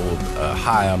also rolled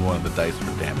high on one of the dice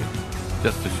for damage,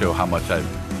 just to show how much I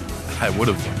would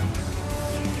have done.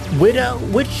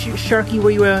 Which Sharky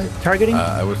were you targeting?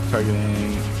 I was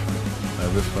targeting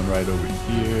this one right over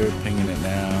here, pinging it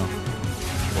now.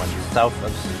 One south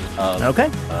of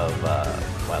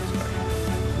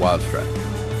Wildstrike.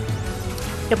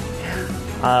 Yep.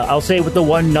 I'll say with the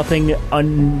one, nothing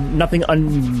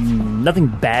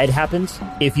bad happens.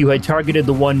 If you had targeted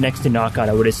the one next to knockout,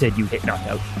 I would have said you hit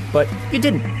knockout, but you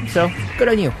didn't. So good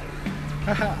on you.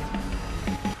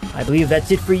 I believe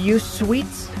that's it for you,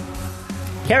 Sweets.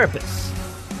 Carapace.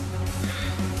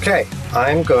 Okay,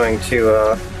 I'm going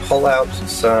to pull out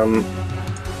some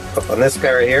up on this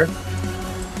guy right here.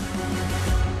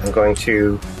 I'm going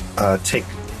to take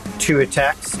 2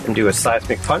 attacks and do a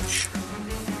seismic punch.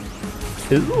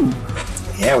 Ooh.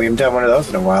 Yeah, we haven't done one of those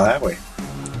in a while, have we?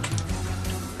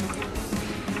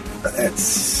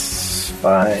 Let's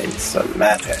find some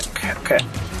magic. Okay,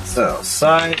 so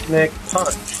seismic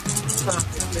punch.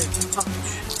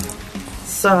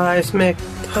 Seismic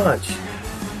punch.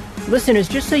 Listeners,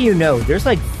 just so you know, there's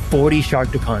like 40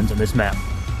 Sharktacons on this map.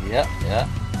 Yeah.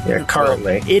 Yeah,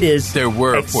 currently. It is There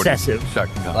were excessive.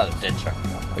 40 A lot of dead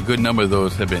Sharktacons. A good number of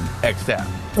those have been X'd out.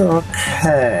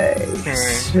 Okay,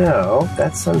 so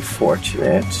that's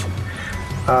unfortunate.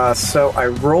 So I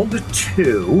rolled a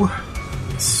 2.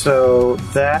 So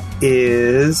that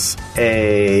is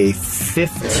a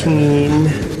 15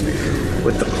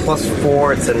 with the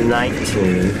 +4. It's a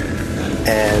 19,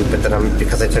 but then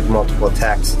because I took multiple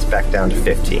attacks, it's back down to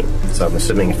 15. So I'm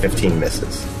assuming a 15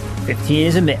 misses. 15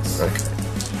 is a miss. Okay.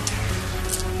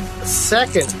 The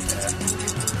second.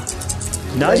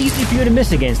 Not easy for you to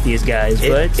miss against these guys,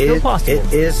 but it's still possible.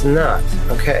 It is not.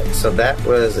 Okay, so that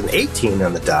was an 18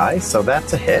 on the die, so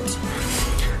that's a hit.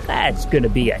 That's gonna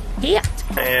be a hit.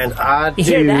 And I do. You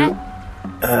hear that?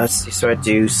 Let's see. So I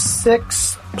do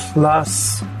 6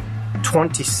 plus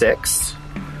 26,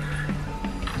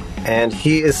 and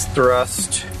he is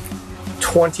thrust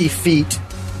 20 feet.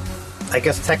 I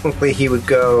guess technically he would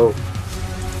go.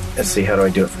 Let's see. How do I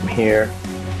do it from here?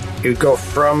 He would go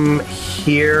from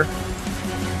here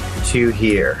to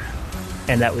here.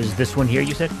 And that was this one here,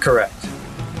 you said? Correct.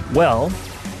 Well,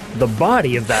 the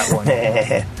body of that one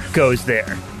goes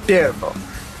there. Beautiful.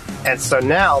 And so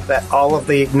now that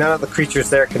none of the creatures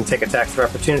there can take attacks of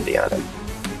opportunity on him.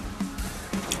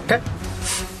 Okay.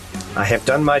 I have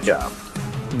done my job.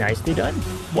 Nicely done.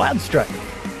 Wild Strike.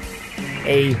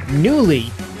 A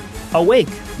newly awake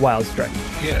Wild Strike.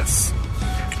 Yes.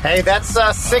 Hey, that's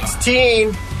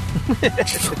 16.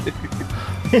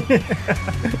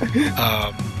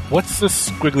 What's this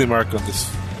squiggly mark on this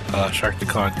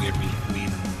Sharktacon near me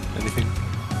mean? Anything?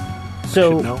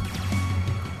 So, No.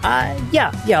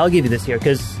 yeah, I'll give you this here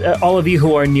because all of you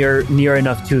who are near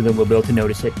enough to them will be able to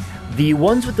notice it. The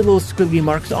ones with the little squiggly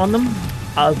marks on them,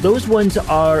 those ones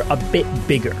are a bit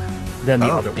bigger than the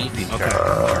other ones.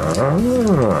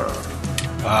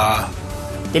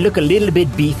 They look a little bit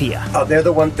beefier. Oh, they're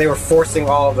the ones, they were forcing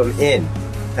all of them in.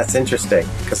 That's interesting,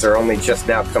 because they're only just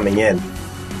now coming in.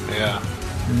 Yeah.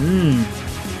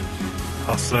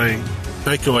 I'll say,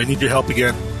 Nico, I need your help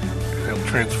again. I'll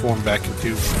transform back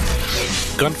into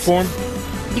gun form.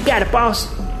 You got it, boss.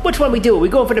 Which one we do? We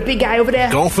going for the big guy over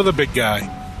there? Going for the big guy.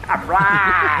 All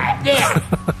right. Yeah.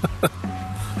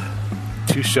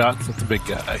 2 shots at the big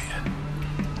guy.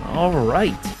 All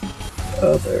right.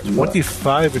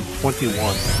 25 and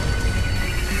 21.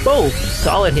 Both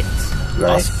solid hits.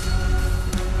 Nice.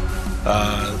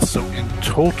 So in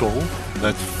total,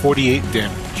 that's 48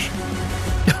 damage.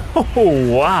 Oh,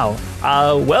 wow.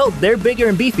 Well, they're bigger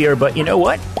and beefier, but you know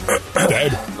what?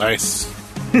 Dead. Nice.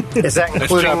 Is that Nice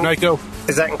including? job, Nico.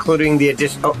 Is that including the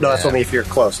addition? Oh no, that's only if you're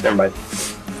close. Never mind.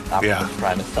 Yeah.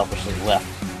 Private selfishly left.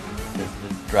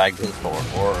 Dragged his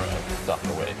aura stuff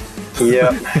away.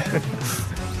 Yeah.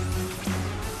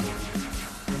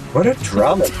 What a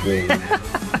drama queen.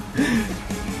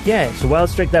 Yeah, so Wild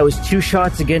Strike, that was 2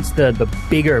 shots against the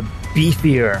bigger,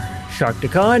 beefier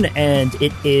Sharktacon, and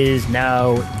it is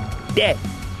now dead.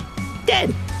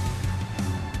 Dead!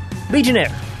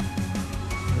 Legionnaire.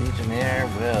 Legionnaire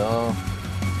will.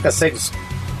 I say just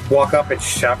walk up and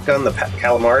shotgun the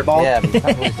calamari ball? Yeah, but he's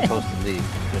not really supposed to leave.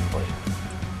 Good point.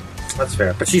 That's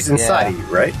fair. But she's inside of you,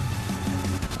 right? I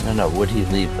don't know. Would he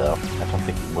leave, though? I don't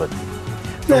think he would.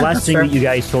 The last thing that you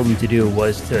guys told him to do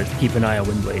was to keep an eye on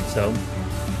Windblade, so...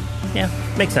 Yeah,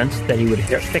 makes sense that he would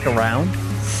stick around.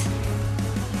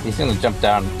 He's going to jump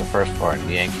down the first floor and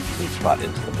yank Sweet Spot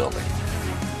into the building.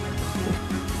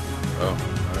 Oh,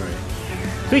 all right.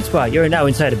 Sweet Spot, you're now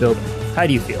inside a building. How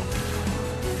do you feel?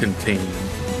 Contained.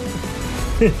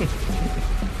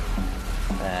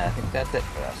 I think that's it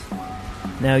for us.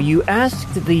 Now, you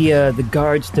asked the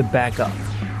guards to back up.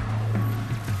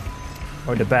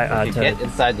 Or to back... If you get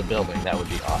inside the building, that would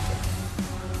be awesome.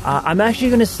 I'm actually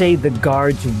going to say the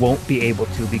guards won't be able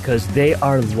to because they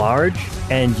are large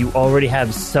and you already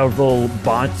have several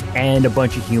bots and a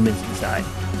bunch of humans inside.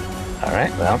 All right,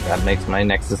 well, that makes my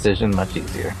next decision much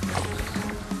easier.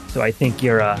 So I think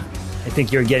you're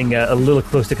getting a little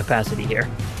close to capacity here.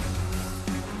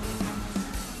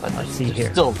 But Let's see here.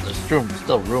 There's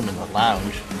still room in the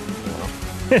lounge.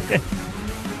 You know.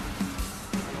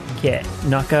 Okay,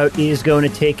 Knockout is going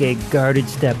to take a guarded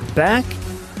step back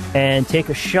and take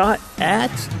a shot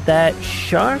at that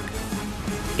shark,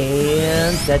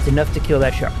 and that's enough to kill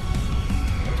that shark.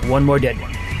 That's one more dead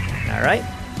one. All right.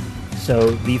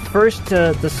 So the first,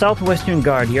 the southwestern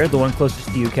guard here, the one closest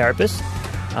to you, Carapace,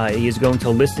 he is going to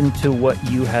listen to what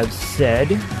you have said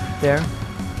there,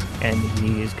 and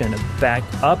he is going to back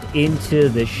up into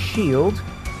the shield. He's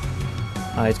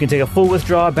going to take a full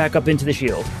withdraw, back up into the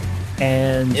shield.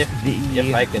 And if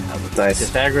I can,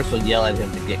 Pythagoras will yell at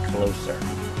him to get closer.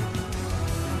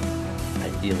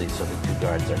 Ideally, so the two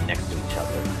guards are next to each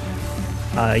other.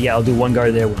 Yeah, I'll do one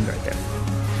guard there, one guard there.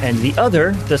 And the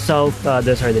other,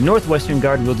 the northwestern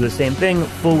guard will do the same thing.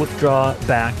 Full withdraw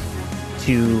back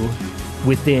to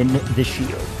within the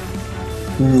shield.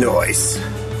 Nice.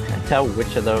 Can I tell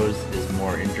which of those is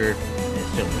more injured? I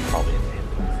assume it's probably in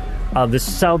the the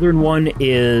southern one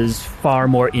is far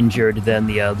more injured than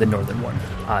the northern one.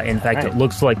 In fact, It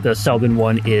looks like the southern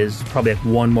one is probably like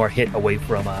one more hit away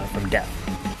from death.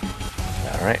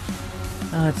 All right.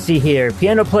 Let's see here.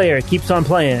 Piano player keeps on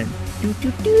playing. The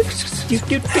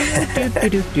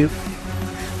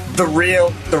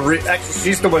real. Actually,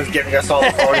 she's the one giving us all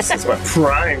the bonuses, but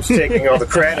Prime's taking all the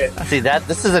credit. See that?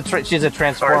 This is she's a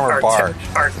transformer bard.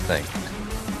 Thing.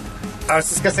 I was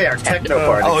just gonna say our techno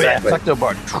bard. Oh exactly. yeah, techno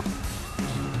bard.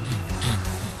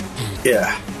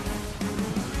 Yeah.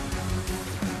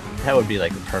 That would be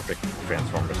like the perfect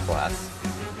Transformers class.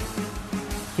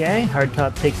 Okay,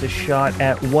 Hardtop takes a shot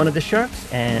at one of the sharks,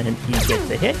 and he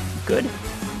gets a hit. Good.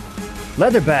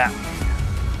 Leatherback.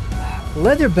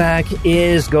 Leatherback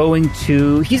is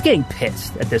he's getting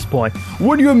pissed at this point.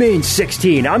 What do you mean,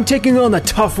 16? I'm taking on the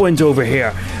tough ones over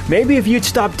here. Maybe if you'd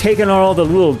stop taking on all the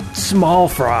little small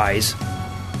fries.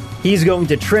 He's going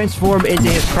to transform into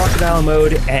his crocodile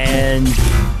mode and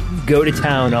go to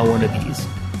town on one of these.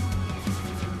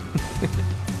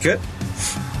 Good.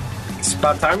 It's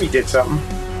about time he did something.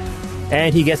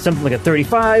 And he gets something like a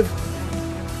 35.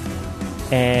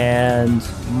 And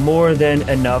more than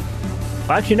enough.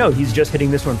 Actually, no, he's just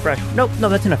hitting this one fresh. Nope, no,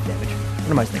 that's enough damage.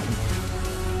 What am I thinking?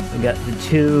 We got the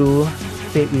two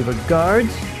Fate Weaver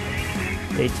guards.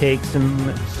 They take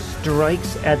some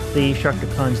strikes at the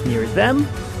Sharkticons near them.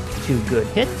 2 good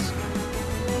hits.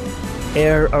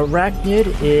 Air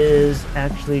Arachnid is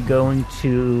actually going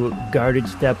to guarded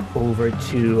step over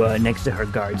to next to her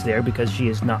guards there because she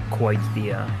is not quite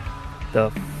the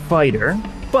fighter,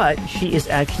 but she is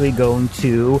actually going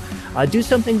to do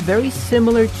something very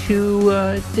similar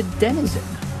to Denizen.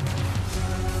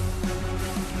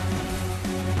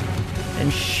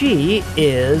 And she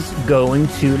is going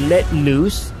to let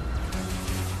loose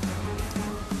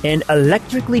an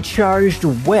electrically charged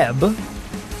web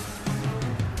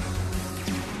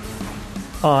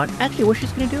on... Actually, what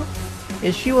she's going to do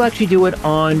is she will actually do it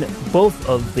on both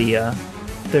of the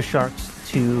sharks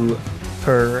to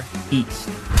her east.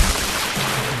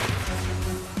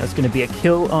 That's going to be a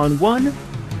kill on one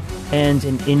and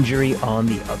an injury on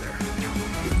the other.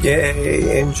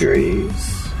 Yay,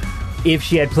 injuries. If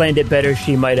she had planned it better,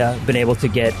 she might have been able to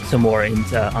get some more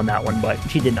on that one, but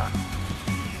she did not.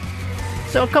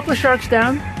 So a couple of sharks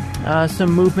down.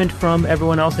 Some movement from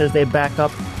everyone else as they back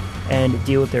up and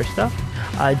deal with their stuff.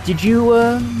 Did you,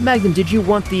 Magnum, did you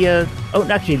want the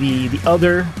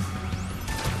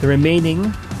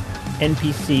remaining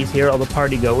NPCs here, all the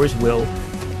party goers, will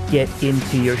get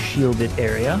into your shielded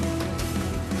area.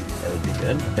 That would be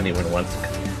good. If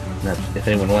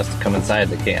anyone wants to come inside,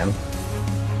 they can.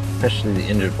 Especially the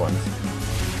injured ones.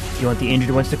 You want the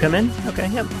injured ones to come in? Okay,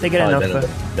 yep. They get Probably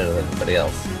enough. better than anybody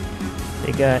else.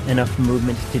 They got enough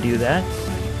movement to do that.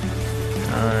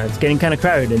 It's getting kind of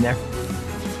crowded in there.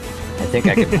 I think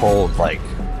I can hold, like...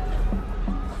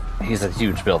 He's a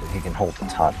huge building. He can hold a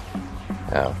ton.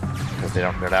 Because they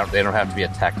don't have to be a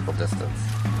tactical distance.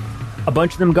 A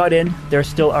bunch of them got in. There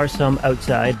still are some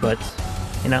outside, but,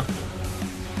 you know,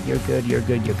 you're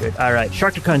good. All right,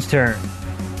 Sharkticon's turn.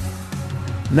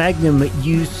 Magnum,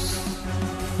 you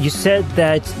said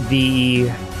that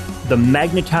the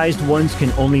magnetized ones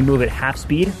can only move at half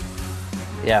speed?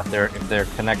 Yeah, if they're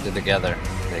connected together,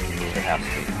 they can move at half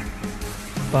speed.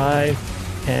 5,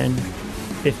 10,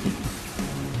 15.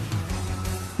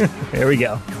 There we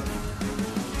go.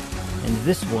 And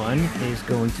this one is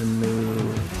going to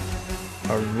move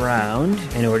around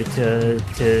in order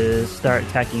to start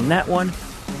attacking that one.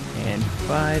 And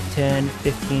 5, 10,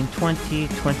 15, 20,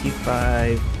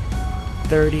 25,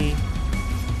 30.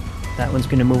 That one's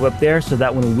going to move up there, so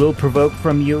that one will provoke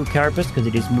from you, Carapace, because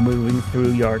it is moving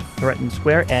through your threatened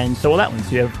square, and so will that one.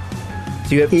 So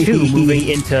you have two moving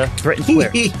into threatened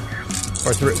square.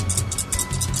 Or through.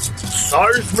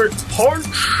 Seismic punch!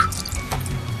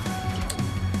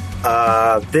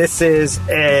 This is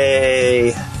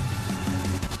a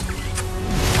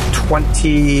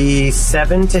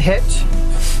 27 to hit.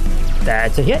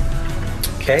 That's a hit.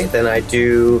 Okay, then I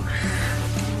do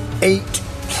 8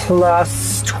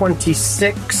 plus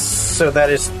 26, so that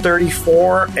is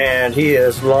 34, and he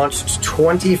is launched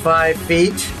 25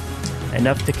 feet.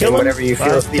 Enough to kill him. Whatever you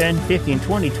 5, feel 10, 15,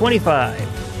 20, 25.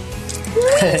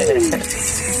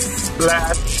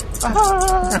 Splash.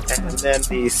 And then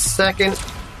the second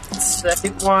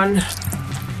one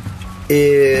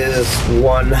is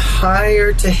one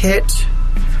higher to hit,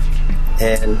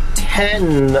 and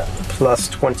 10 plus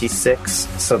 26,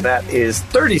 so that is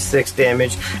 36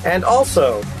 damage, and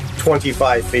also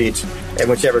 25 feet in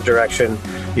whichever direction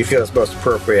you feel is most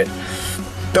appropriate.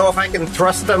 Though if I can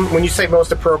thrust them, when you say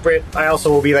most appropriate, I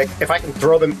also will be like, if I can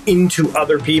throw them into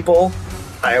other people,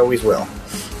 I always will.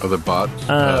 Other bots?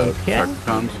 Okay.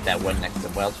 Sharkticons? That one next to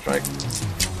Wild Strike.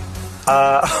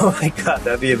 Oh my god,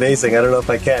 that'd be amazing. I don't know if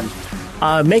I can.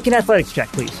 Make an athletics check,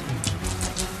 please.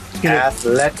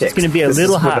 Athletics. It's going to be a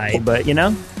little high, but you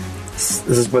know. This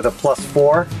is with a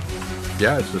 +4.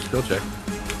 Yeah, it's a skill check.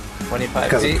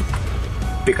 25 feet.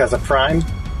 Because of Prime.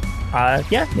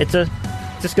 Yeah, it's a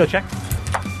skill check.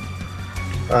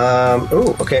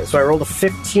 Okay, so I rolled a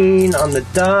 15 on the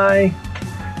die.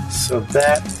 So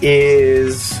that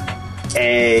is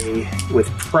with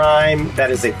Prime, that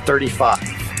is a 35.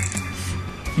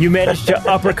 You managed to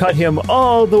uppercut him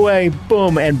all the way,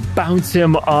 boom, and bounce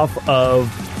him off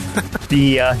of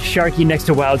the Sharky next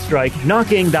to Wild Strike,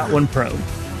 knocking that one prone.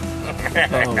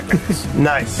 Oh,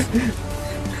 nice.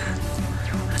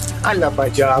 I love my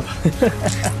job.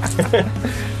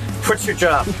 What's your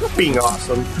job? Being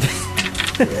awesome.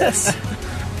 Yes.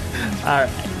 All right.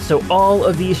 So all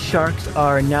of these sharks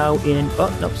are now in...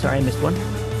 Oh, nope, sorry, I missed one.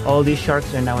 All these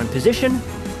sharks are now in position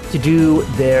to do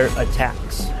their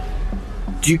attacks.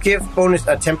 Do you give bonus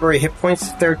temporary hit points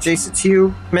if they're adjacent to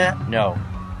you, Matt? No.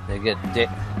 They get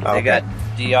Okay. got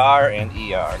DR and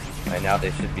ER. And now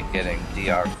they should be getting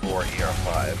DR4,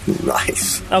 ER5.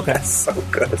 Nice. Okay. That's so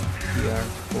good.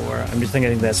 DR4. I'm just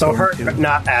thinking that's... So hurt, but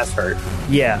not as hurt.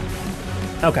 Yeah.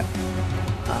 Okay.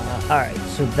 All right.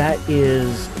 So that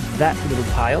is that little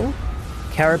pile.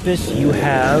 Carapace, you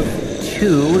have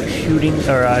 2 shooting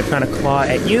or trying to claw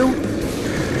at you.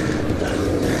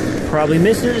 Probably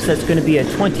misses. That's going to be a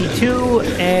 22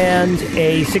 and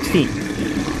a 16.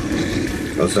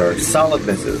 Those are solid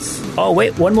misses. Oh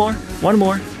wait, one more.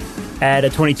 Add a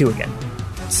 22 again.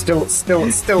 Still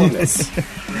a miss.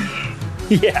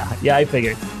 Yeah, I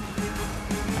figured.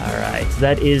 All right, so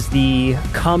that is the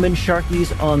common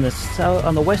sharkies on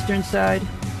the western side.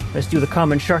 Let's do the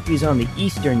common sharkies on the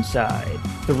eastern side.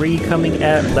 3 coming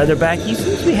at Leatherback. He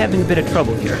seems to be having a bit of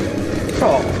trouble here.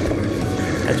 Oh,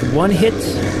 that's 1 hit.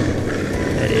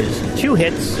 That is 2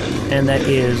 hits, and that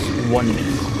is 1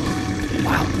 miss.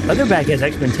 Wow, Leatherback has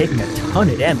actually been taking a ton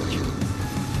of damage.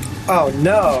 oh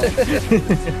no!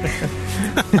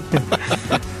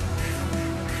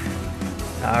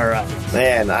 All right.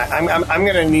 Man, I'm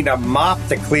gonna need a mop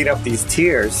to clean up these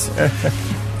tears.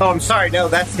 Oh, I'm sorry. No,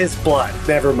 that's his blood.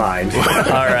 Never mind.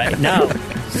 All right. Now,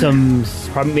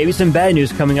 maybe some bad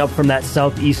news coming up from that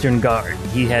southeastern guard.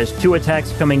 He has 2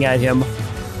 attacks coming at him.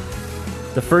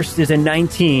 The first is a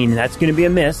 19. That's going to be a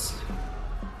miss.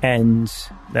 And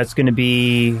that's going to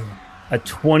be a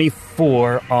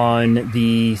 24 on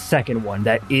the second one.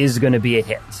 That is going to be a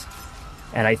hit.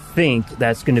 And I think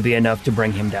that's going to be enough to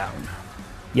bring him down.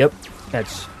 Yep,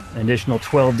 that's an additional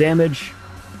 12 damage.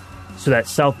 So that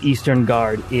southeastern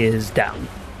guard is down.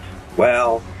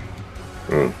 Well...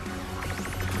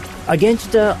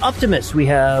 Against Optimus, we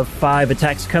have 5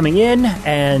 attacks coming in,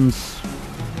 and...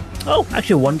 Oh,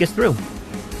 actually, 1 gets through.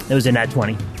 It was a nat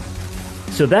 20.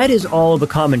 So that is all the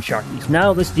common Sharkies.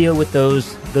 Now let's deal with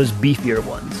those beefier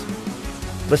ones.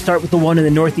 Let's start with the one in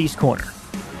the northeast corner.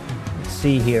 Let's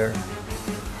see here.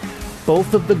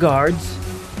 Both of the guards,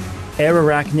 Air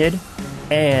Arachnid,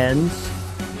 and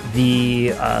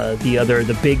the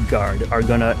big guard are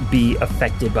gonna be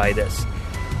affected by this.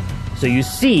 So you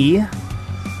see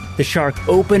the shark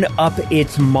open up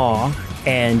its maw,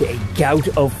 and a gout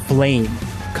of flame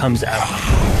comes out.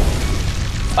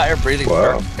 Fire-breathing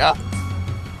shark. God.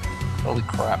 Holy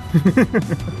crap.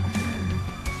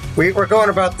 We're going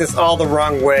about this all the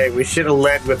wrong way. We should have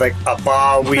led with like a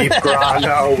ba weep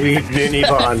grano weep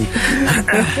ninibon.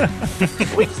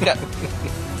 We just got...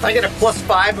 I get a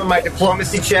 +5 on my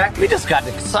diplomacy check. We just got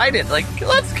excited. Like,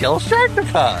 let's kill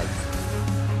Sharkticons.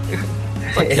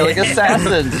 It's like killing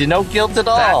assassins. You know, guilt at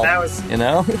all. That was... You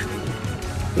know?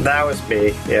 That was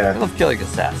me, yeah. I love killing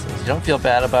assassins. You don't feel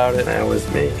bad about it? That was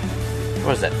me. What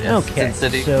was that? Okay, Sin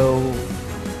City? so...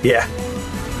 Yeah.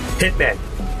 Hitman.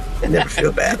 I never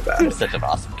feel bad about it. Such an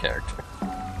awesome character.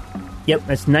 Yep,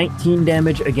 that's 19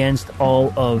 damage against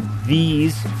all of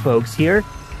these folks here.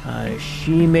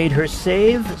 She made her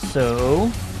save,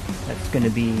 so that's going to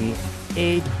be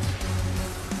 8.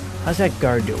 How's that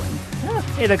guard doing?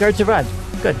 Hey, that guard survived.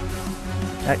 Good.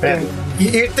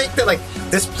 You'd think that, like,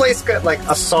 this place got, like,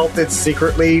 assaulted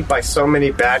secretly by so many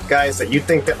bad guys that you'd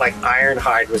think that, like,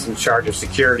 Ironhide was in charge of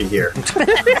security here.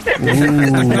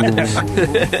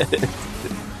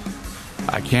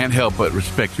 I can't help but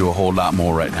respect you a whole lot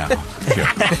more right now.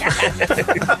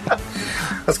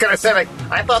 I was going to say, like,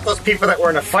 I thought those people that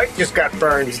were in a fight just got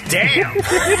burned. Damn!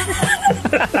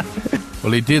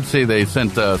 Well, he did say they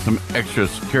sent some extra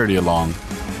security along.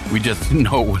 We just didn't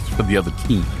know it was for the other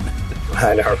team.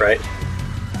 I know, right?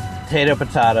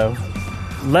 Potato.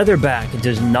 Leatherback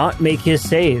does not make his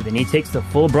save, and he takes the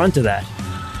full brunt of that.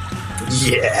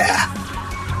 Yeah.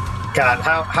 God,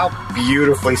 how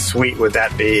beautifully sweet would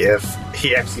that be if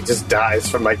he actually just dies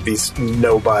from, like, these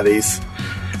nobodies?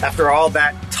 After all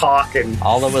that talk and...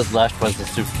 All that was left was the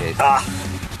suitcase.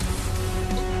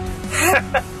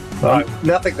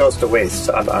 Nothing goes to waste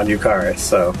on Yukari,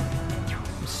 so...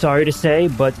 Sorry to say,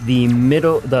 but the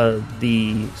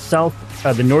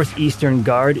northeastern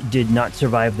guard did not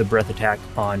survive the breath attack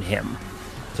on him.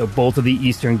 So both of the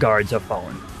eastern guards have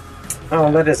fallen.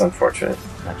 Oh, that is unfortunate.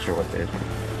 Not sure what they're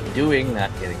doing, not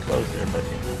getting closer, but...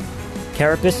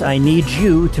 Carapace, I need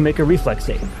you to make a reflex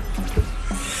save.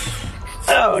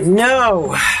 Oh,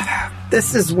 no!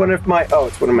 This is one of my... Oh,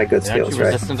 it's one of my good skills, right?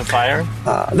 Resistant to fire?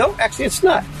 No, actually, it's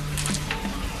not.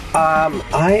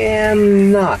 I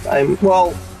am not. I'm,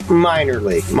 well,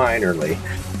 minorly.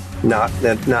 Not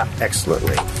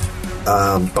excellently.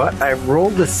 But I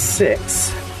rolled a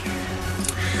 6.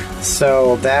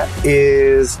 So that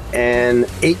is an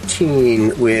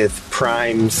 18 with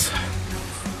Prime's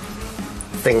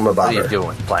thingamabobber. What are you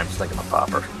doing? Prime's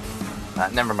thingamabobber.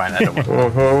 Never mind, I don't want to.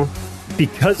 Mm-hmm.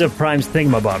 Because of Prime's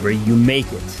thingamabobber, you make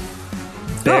it.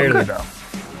 Barely, though.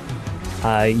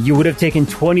 You would have taken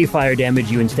 20 fire damage,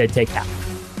 you instead take half.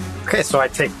 Okay, so I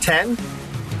take 10?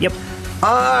 Yep.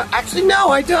 Actually, no,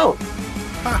 I don't.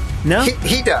 No?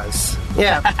 He does.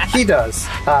 Yeah, he does.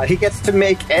 He gets to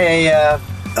make a...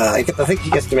 I think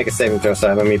he gets to make a saving throw,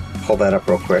 so let me pull that up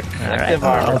real quick. All right.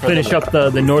 I'll finish up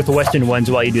the northwestern ones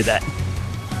while you do that.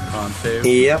 On save.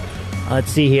 Yep.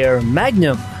 Let's see here.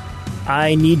 Magnum,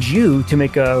 I need you to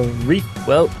make a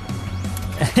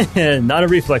not a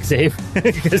reflex save,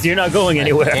 because you're not going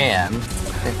anywhere.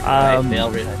 I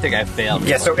think I failed.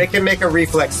 Yeah, so it can make a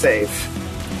reflex save.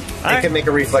 It can make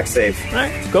a reflex save. All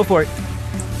right, go for it.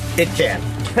 It can.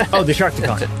 Oh, the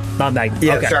Sharkticon, not Magnum.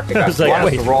 Yeah, okay. the Sharkticon. I was like,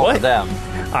 wait, roll what? for them.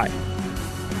 All right.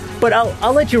 But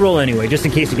I'll let you roll anyway, just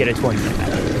in case you get a 20.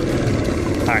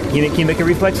 All right, can you make a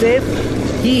reflex save?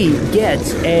 He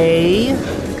gets a...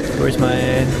 Where's my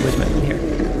here?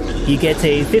 He gets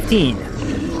a 15.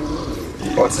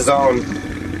 Well, it's his own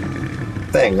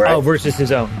thing, right? Oh, versus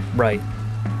his own. Right.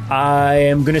 I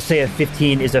am going to say a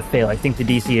 15 is a fail. I think the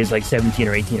DC is like 17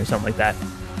 or 18 or something like that.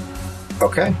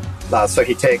 Okay. So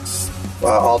he takes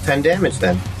all 10 damage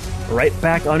then. Right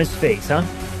back on his face, huh?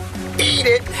 Eat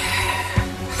it!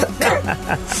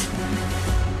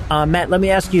 Matt, let me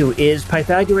ask you, is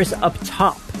Pythagoras up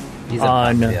top He's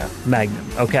on up top, yeah. Magnum?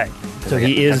 Okay. So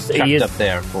he is up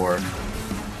there for...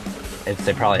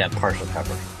 They probably have partial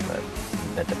cover, but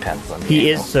that depends on... He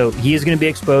is going to be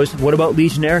exposed. What about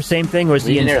Legionnaire? Same thing, or is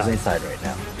he Legionnaire's inside? inside right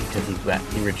now,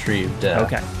 because he retrieved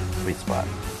okay. Sweet Spot.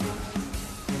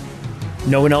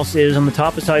 No one else is on the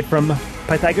top aside from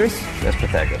Pythagoras? That's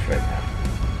Pythagoras right now.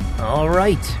 All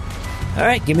right. All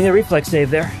right, give me the reflex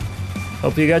save there.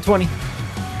 Hope you got 20.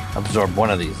 Absorb one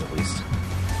of these at least.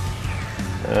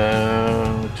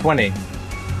 20.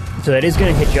 So that is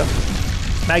going to hit you.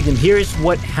 Magnum, here's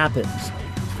what happens.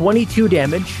 22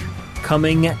 damage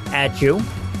coming at you.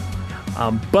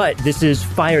 But this is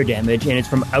fire damage, and it's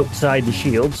from outside the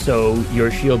shield, so your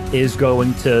shield is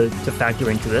going to factor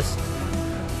into this.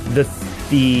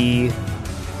 The 5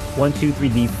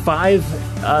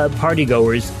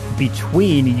 partygoers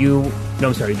between you... No,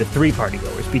 I'm sorry, the 3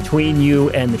 partygoers between you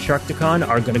and the Sharkticon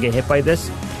are going to get hit by this,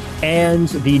 and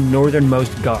the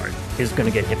northernmost guard is going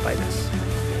to get hit by this.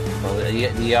 Well,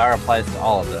 the ER applies to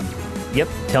all of them. Yep,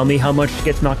 tell me how much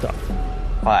gets knocked off.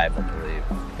 5, I believe.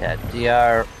 Yeah,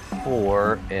 DR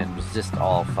 4 and resist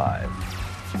all 5.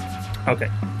 Okay,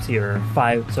 so you're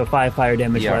 5, so 5 fire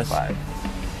damage DR less. 5.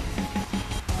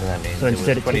 So that means So it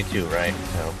instead was of 22, right?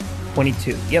 So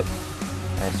 22, yep,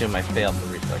 I assume I failed the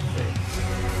reflex save.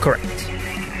 correct.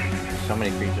 So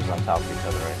many creatures on top of each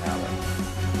other right now.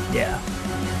 Yeah.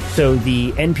 So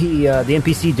the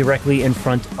NPC directly in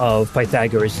front of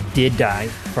Pythagoras did die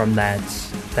from that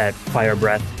fire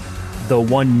breath. The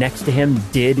one next to him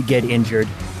did get injured.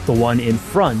 The one in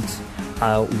front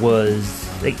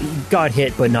got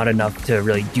hit, but not enough to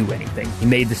really do anything. He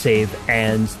made the save,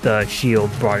 and the shield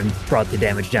brought the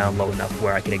damage down low enough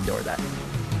where I could ignore that.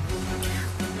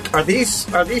 Are these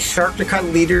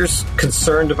Sharkticon leaders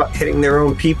concerned about hitting their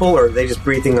own people, or are they just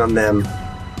breathing on them?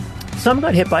 Some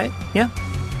got hit by it, yeah.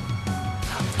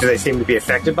 Do they seem to be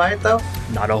affected by it, though?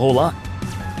 Not a whole lot.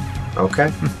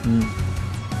 Okay.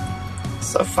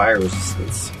 So fire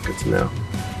resistance. Good to know.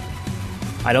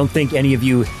 I don't think any of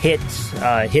you hit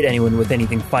anyone with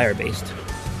anything fire-based.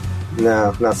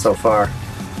 No, not so far.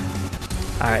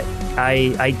 All right.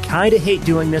 I kind of hate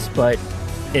doing this, but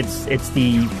it's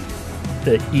the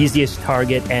easiest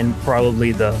target and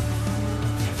probably the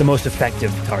most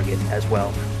effective target as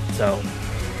well. So,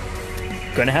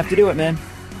 gonna have to do it, man.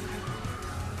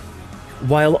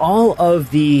 While all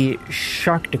of the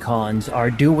Sharkticons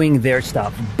are doing their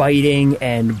stuff, biting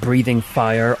and breathing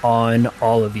fire on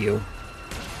all of you,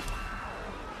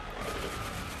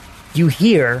 you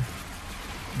hear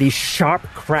the sharp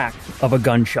crack of a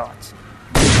gunshot.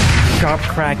 Sharp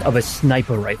crack of a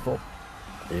sniper rifle.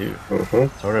 Ew.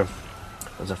 Sort of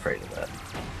was afraid of that.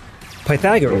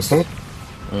 Pythagoras.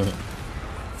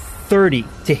 30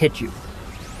 to hit you.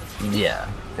 Yeah,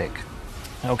 I think.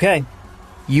 Okay.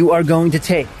 You are going to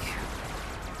take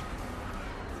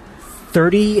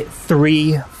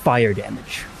 33 fire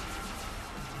damage.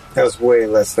 That was way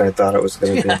less than I thought it was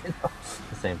going to be. I know.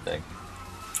 The same thing.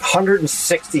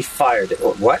 160 fire.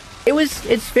 What?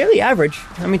 It's fairly average.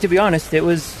 I mean, to be honest, it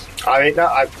was... I mean, no,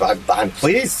 I'm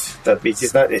pleased. That means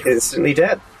he's not instantly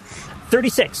dead.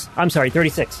 36. I'm sorry,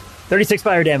 36. 36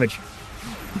 fire damage.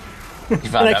 You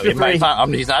found out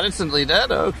he's not instantly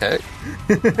dead? Okay.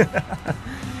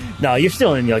 No, you're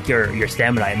still in like your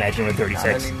stamina, I imagine, with 36.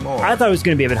 Not anymore. I thought it was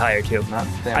going to be a bit higher too. Not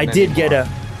I did get a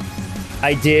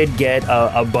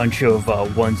bunch of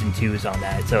 1s and 2s on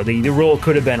that, so the roll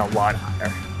could have been a lot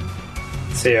higher.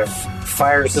 So you have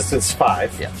fire resistance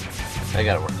 5. Yeah, I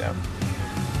got it worked out.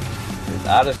 He's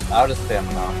out of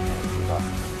stamina. He's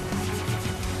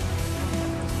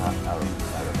not out of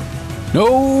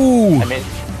No! I mean,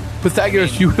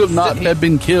 Pythagoras, you will not have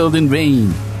been killed in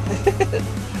vain.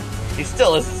 he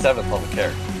still is a 7th level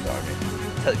character, so I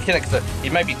mean, he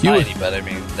might be tiny, but I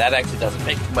mean, that actually doesn't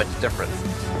make much difference.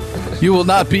 You will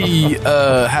not be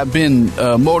have been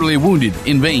mortally wounded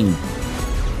in vain.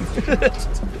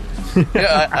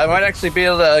 Yeah, I might actually be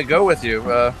able to go with you.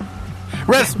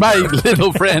 Rest, my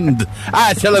little friend.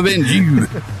 I shall avenge you.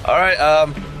 All right,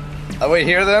 I'll wait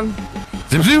here then.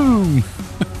 Zoom, zoom.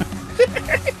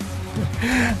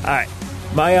 All right.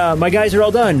 My guys are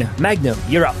all done. Magnum,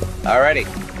 you're up. Alrighty.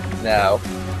 Now,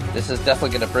 this is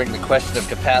definitely going to bring the question of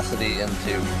capacity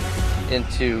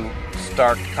into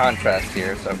stark contrast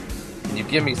here. So, can you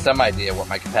give me some idea what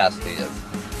my capacity is?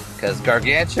 Because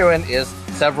Gargantuan is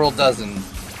several dozen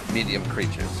medium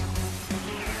creatures.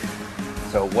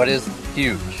 So, what is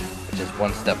huge? Which is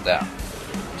one step down.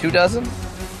 2 dozen?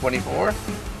 24?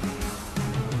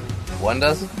 1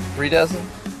 dozen? 3 dozen?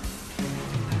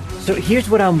 So here's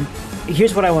what I want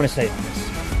to say on this.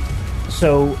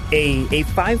 So a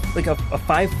 5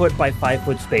 foot by 5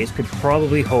 foot space could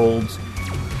probably hold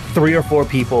 3 or 4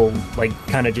 people, like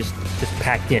kind of just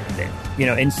packed in there, you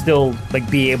know, and still like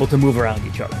be able to move around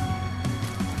each other.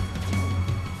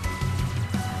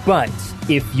 But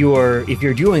if you're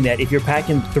doing that, if you're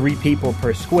packing 3 people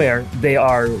per square, they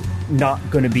are not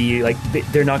going to be like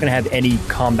they're not going to have any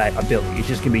combat ability. It's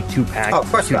just going to be 2 packed,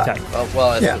 of course 2 not. tight.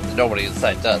 Nobody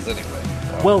inside does anyway.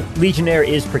 So. Well, Legionnaire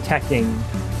is protecting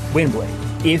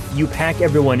Windblade. If you pack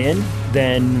everyone in,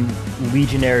 then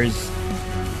Legionnaire's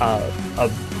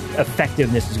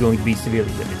effectiveness is going to be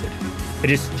severely limited.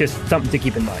 It's just something to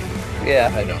keep in mind.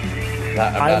 Yeah, I know.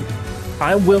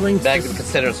 I'm willing to... Magnum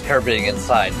considers her being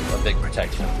inside a big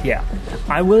protection. Yeah.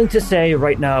 I'm willing to say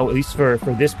right now, at least for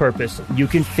this purpose, you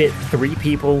can fit 3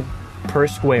 people per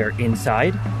square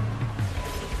inside,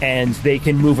 and they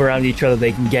can move around each other,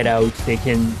 they can get out, they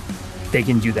can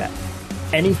do that.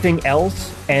 Anything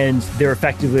else, and they're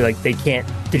effectively like, they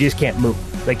just can't move.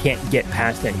 They can't get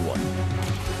past anyone.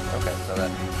 Okay, so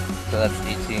that's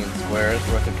 18 squares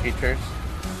worth of creatures.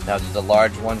 Now, do the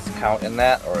large ones count in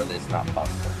that, or are these not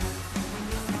possible?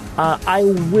 I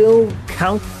will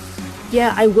count.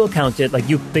 Yeah, I will count it. Like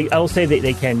I will say that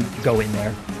they can go in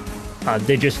there.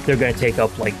 They're going to take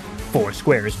up like 4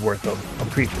 squares worth of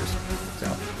creatures. So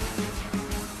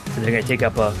they're going to take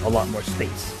up a lot more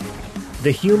space.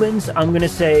 The humans, I'm going to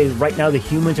say right now, the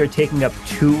humans are taking up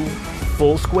 2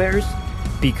 full squares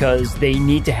because they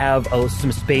need to have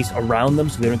some space around them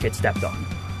so they don't get stepped on.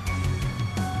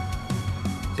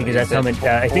 Because that's how many.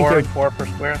 I think they're 4 per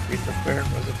square, 3 per square.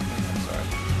 Was it? I'm sorry.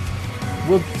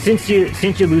 Well, since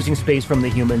you're losing space from the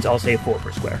humans, I'll say 4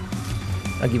 per square.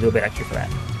 I'll give you a bit extra for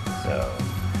that. So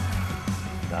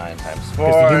 9 times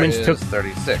 4 the humans is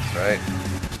 36, right?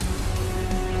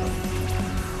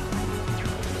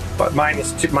 But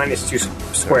minus two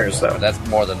squares, though. That's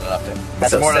more than enough.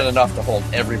 That's more than enough to hold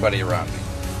everybody around me,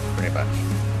 pretty much.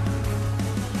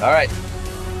 All right.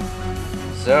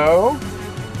 So,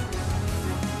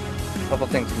 a couple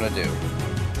things I'm going to do.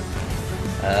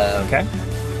 Okay.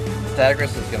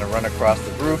 Pythagoras is going to run across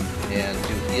the roof and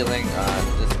do healing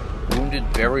on this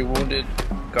very wounded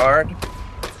guard.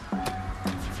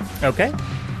 Okay.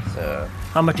 So,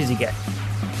 How much does he get?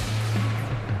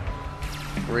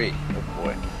 3. Oh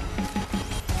boy.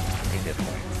 3 hit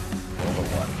points. Roll a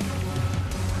 1.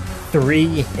 3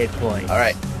 hit points. All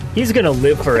right. He's gonna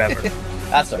live forever.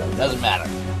 That's all right. Doesn't matter.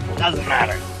 Doesn't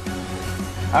matter.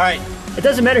 All right. It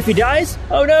doesn't matter if he dies.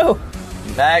 Oh no. All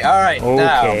right.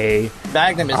 Okay. Now,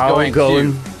 Magnum is I'll going go to.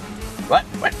 and- What?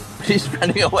 He's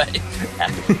running away.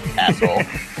 Asshole.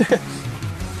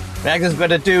 Magnum's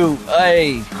going to do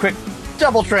a quick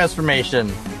double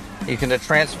transformation. He's going to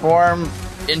transform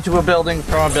into a building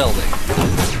from a building.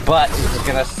 But he's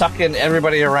going to suck in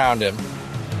everybody around him,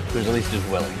 who's at least who's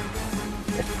willing.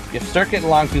 If Circuit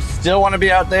and Longtooth still want to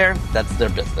be out there, that's their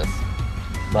business.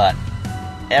 But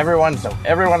everyone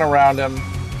around him,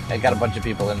 I got a bunch of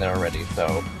people in there already,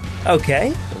 so...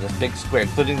 Okay. So this big square,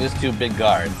 including these 2 big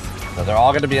guards. So they're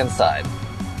all going to be inside.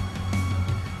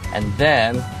 And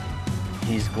then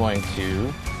he's going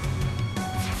to...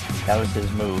 That was his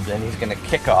move. Then he's going to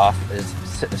kick off his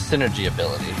synergy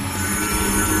ability.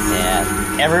 And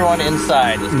everyone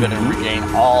inside is going to regain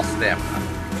all stamina.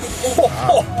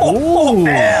 Ooh.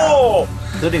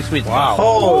 Including Sweet Wow. Spot.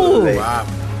 Holy. Wow.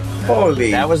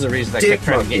 Holy. That was the reason I Dick kept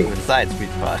trying to get you monkey. inside Sweet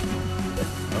Spot.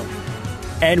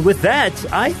 And with that,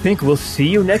 I think we'll see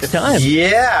you next time.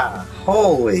 Yeah.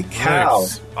 Holy cow.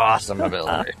 Nice. Awesome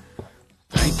ability.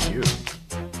 Thank you.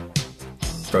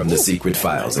 From the Secret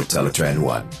Files of Teletran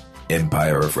 1,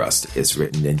 Empire of Rust is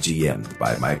written and GM'd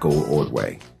by Michael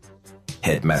Ordway.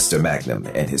 Headmaster Magnum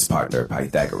and his partner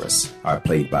Pythagoras are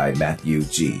played by Matthew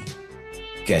G.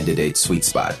 Candidate Sweet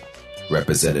Spot,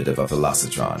 representative of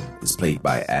Velocitron, is played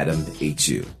by Adam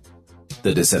H.U.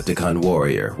 The Decepticon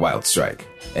warrior Wild Strike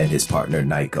and his partner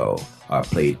Nyko are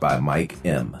played by Mike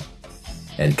M.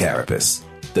 And Carapace,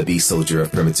 the beast soldier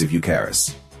of primitive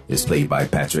Eucharis, is played by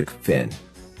Patrick Finn.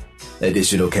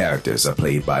 Additional characters are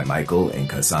played by Michael and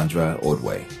Cassandra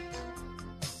Ordway.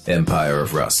 Empire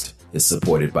of Rust is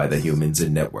supported by the humans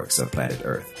and networks of planet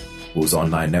Earth, whose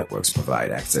online networks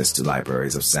provide access to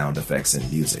libraries of sound effects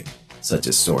and music, such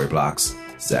as Storyblocks,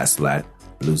 Zasplat,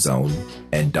 Blue Zone,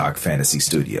 and Dark Fantasy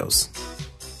Studios.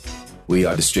 We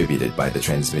are distributed by the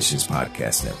Transmissions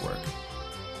Podcast Network.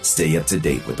 Stay up to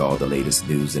date with all the latest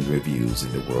news and reviews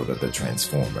in the world of the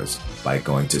Transformers by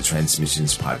going to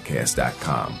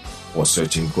transmissionspodcast.com or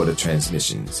searching for the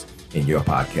Transmissions in your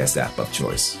podcast app of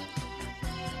choice.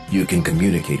 You can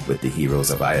communicate with the heroes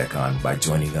of Iacon by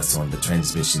joining us on the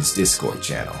Transmissions Discord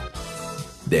channel.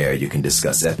 There you can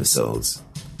discuss episodes,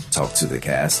 talk to the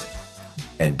cast,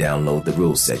 and download the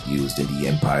rule set used in the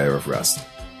Empire of Rust.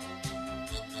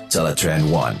 Teletran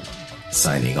 1,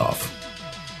 signing off.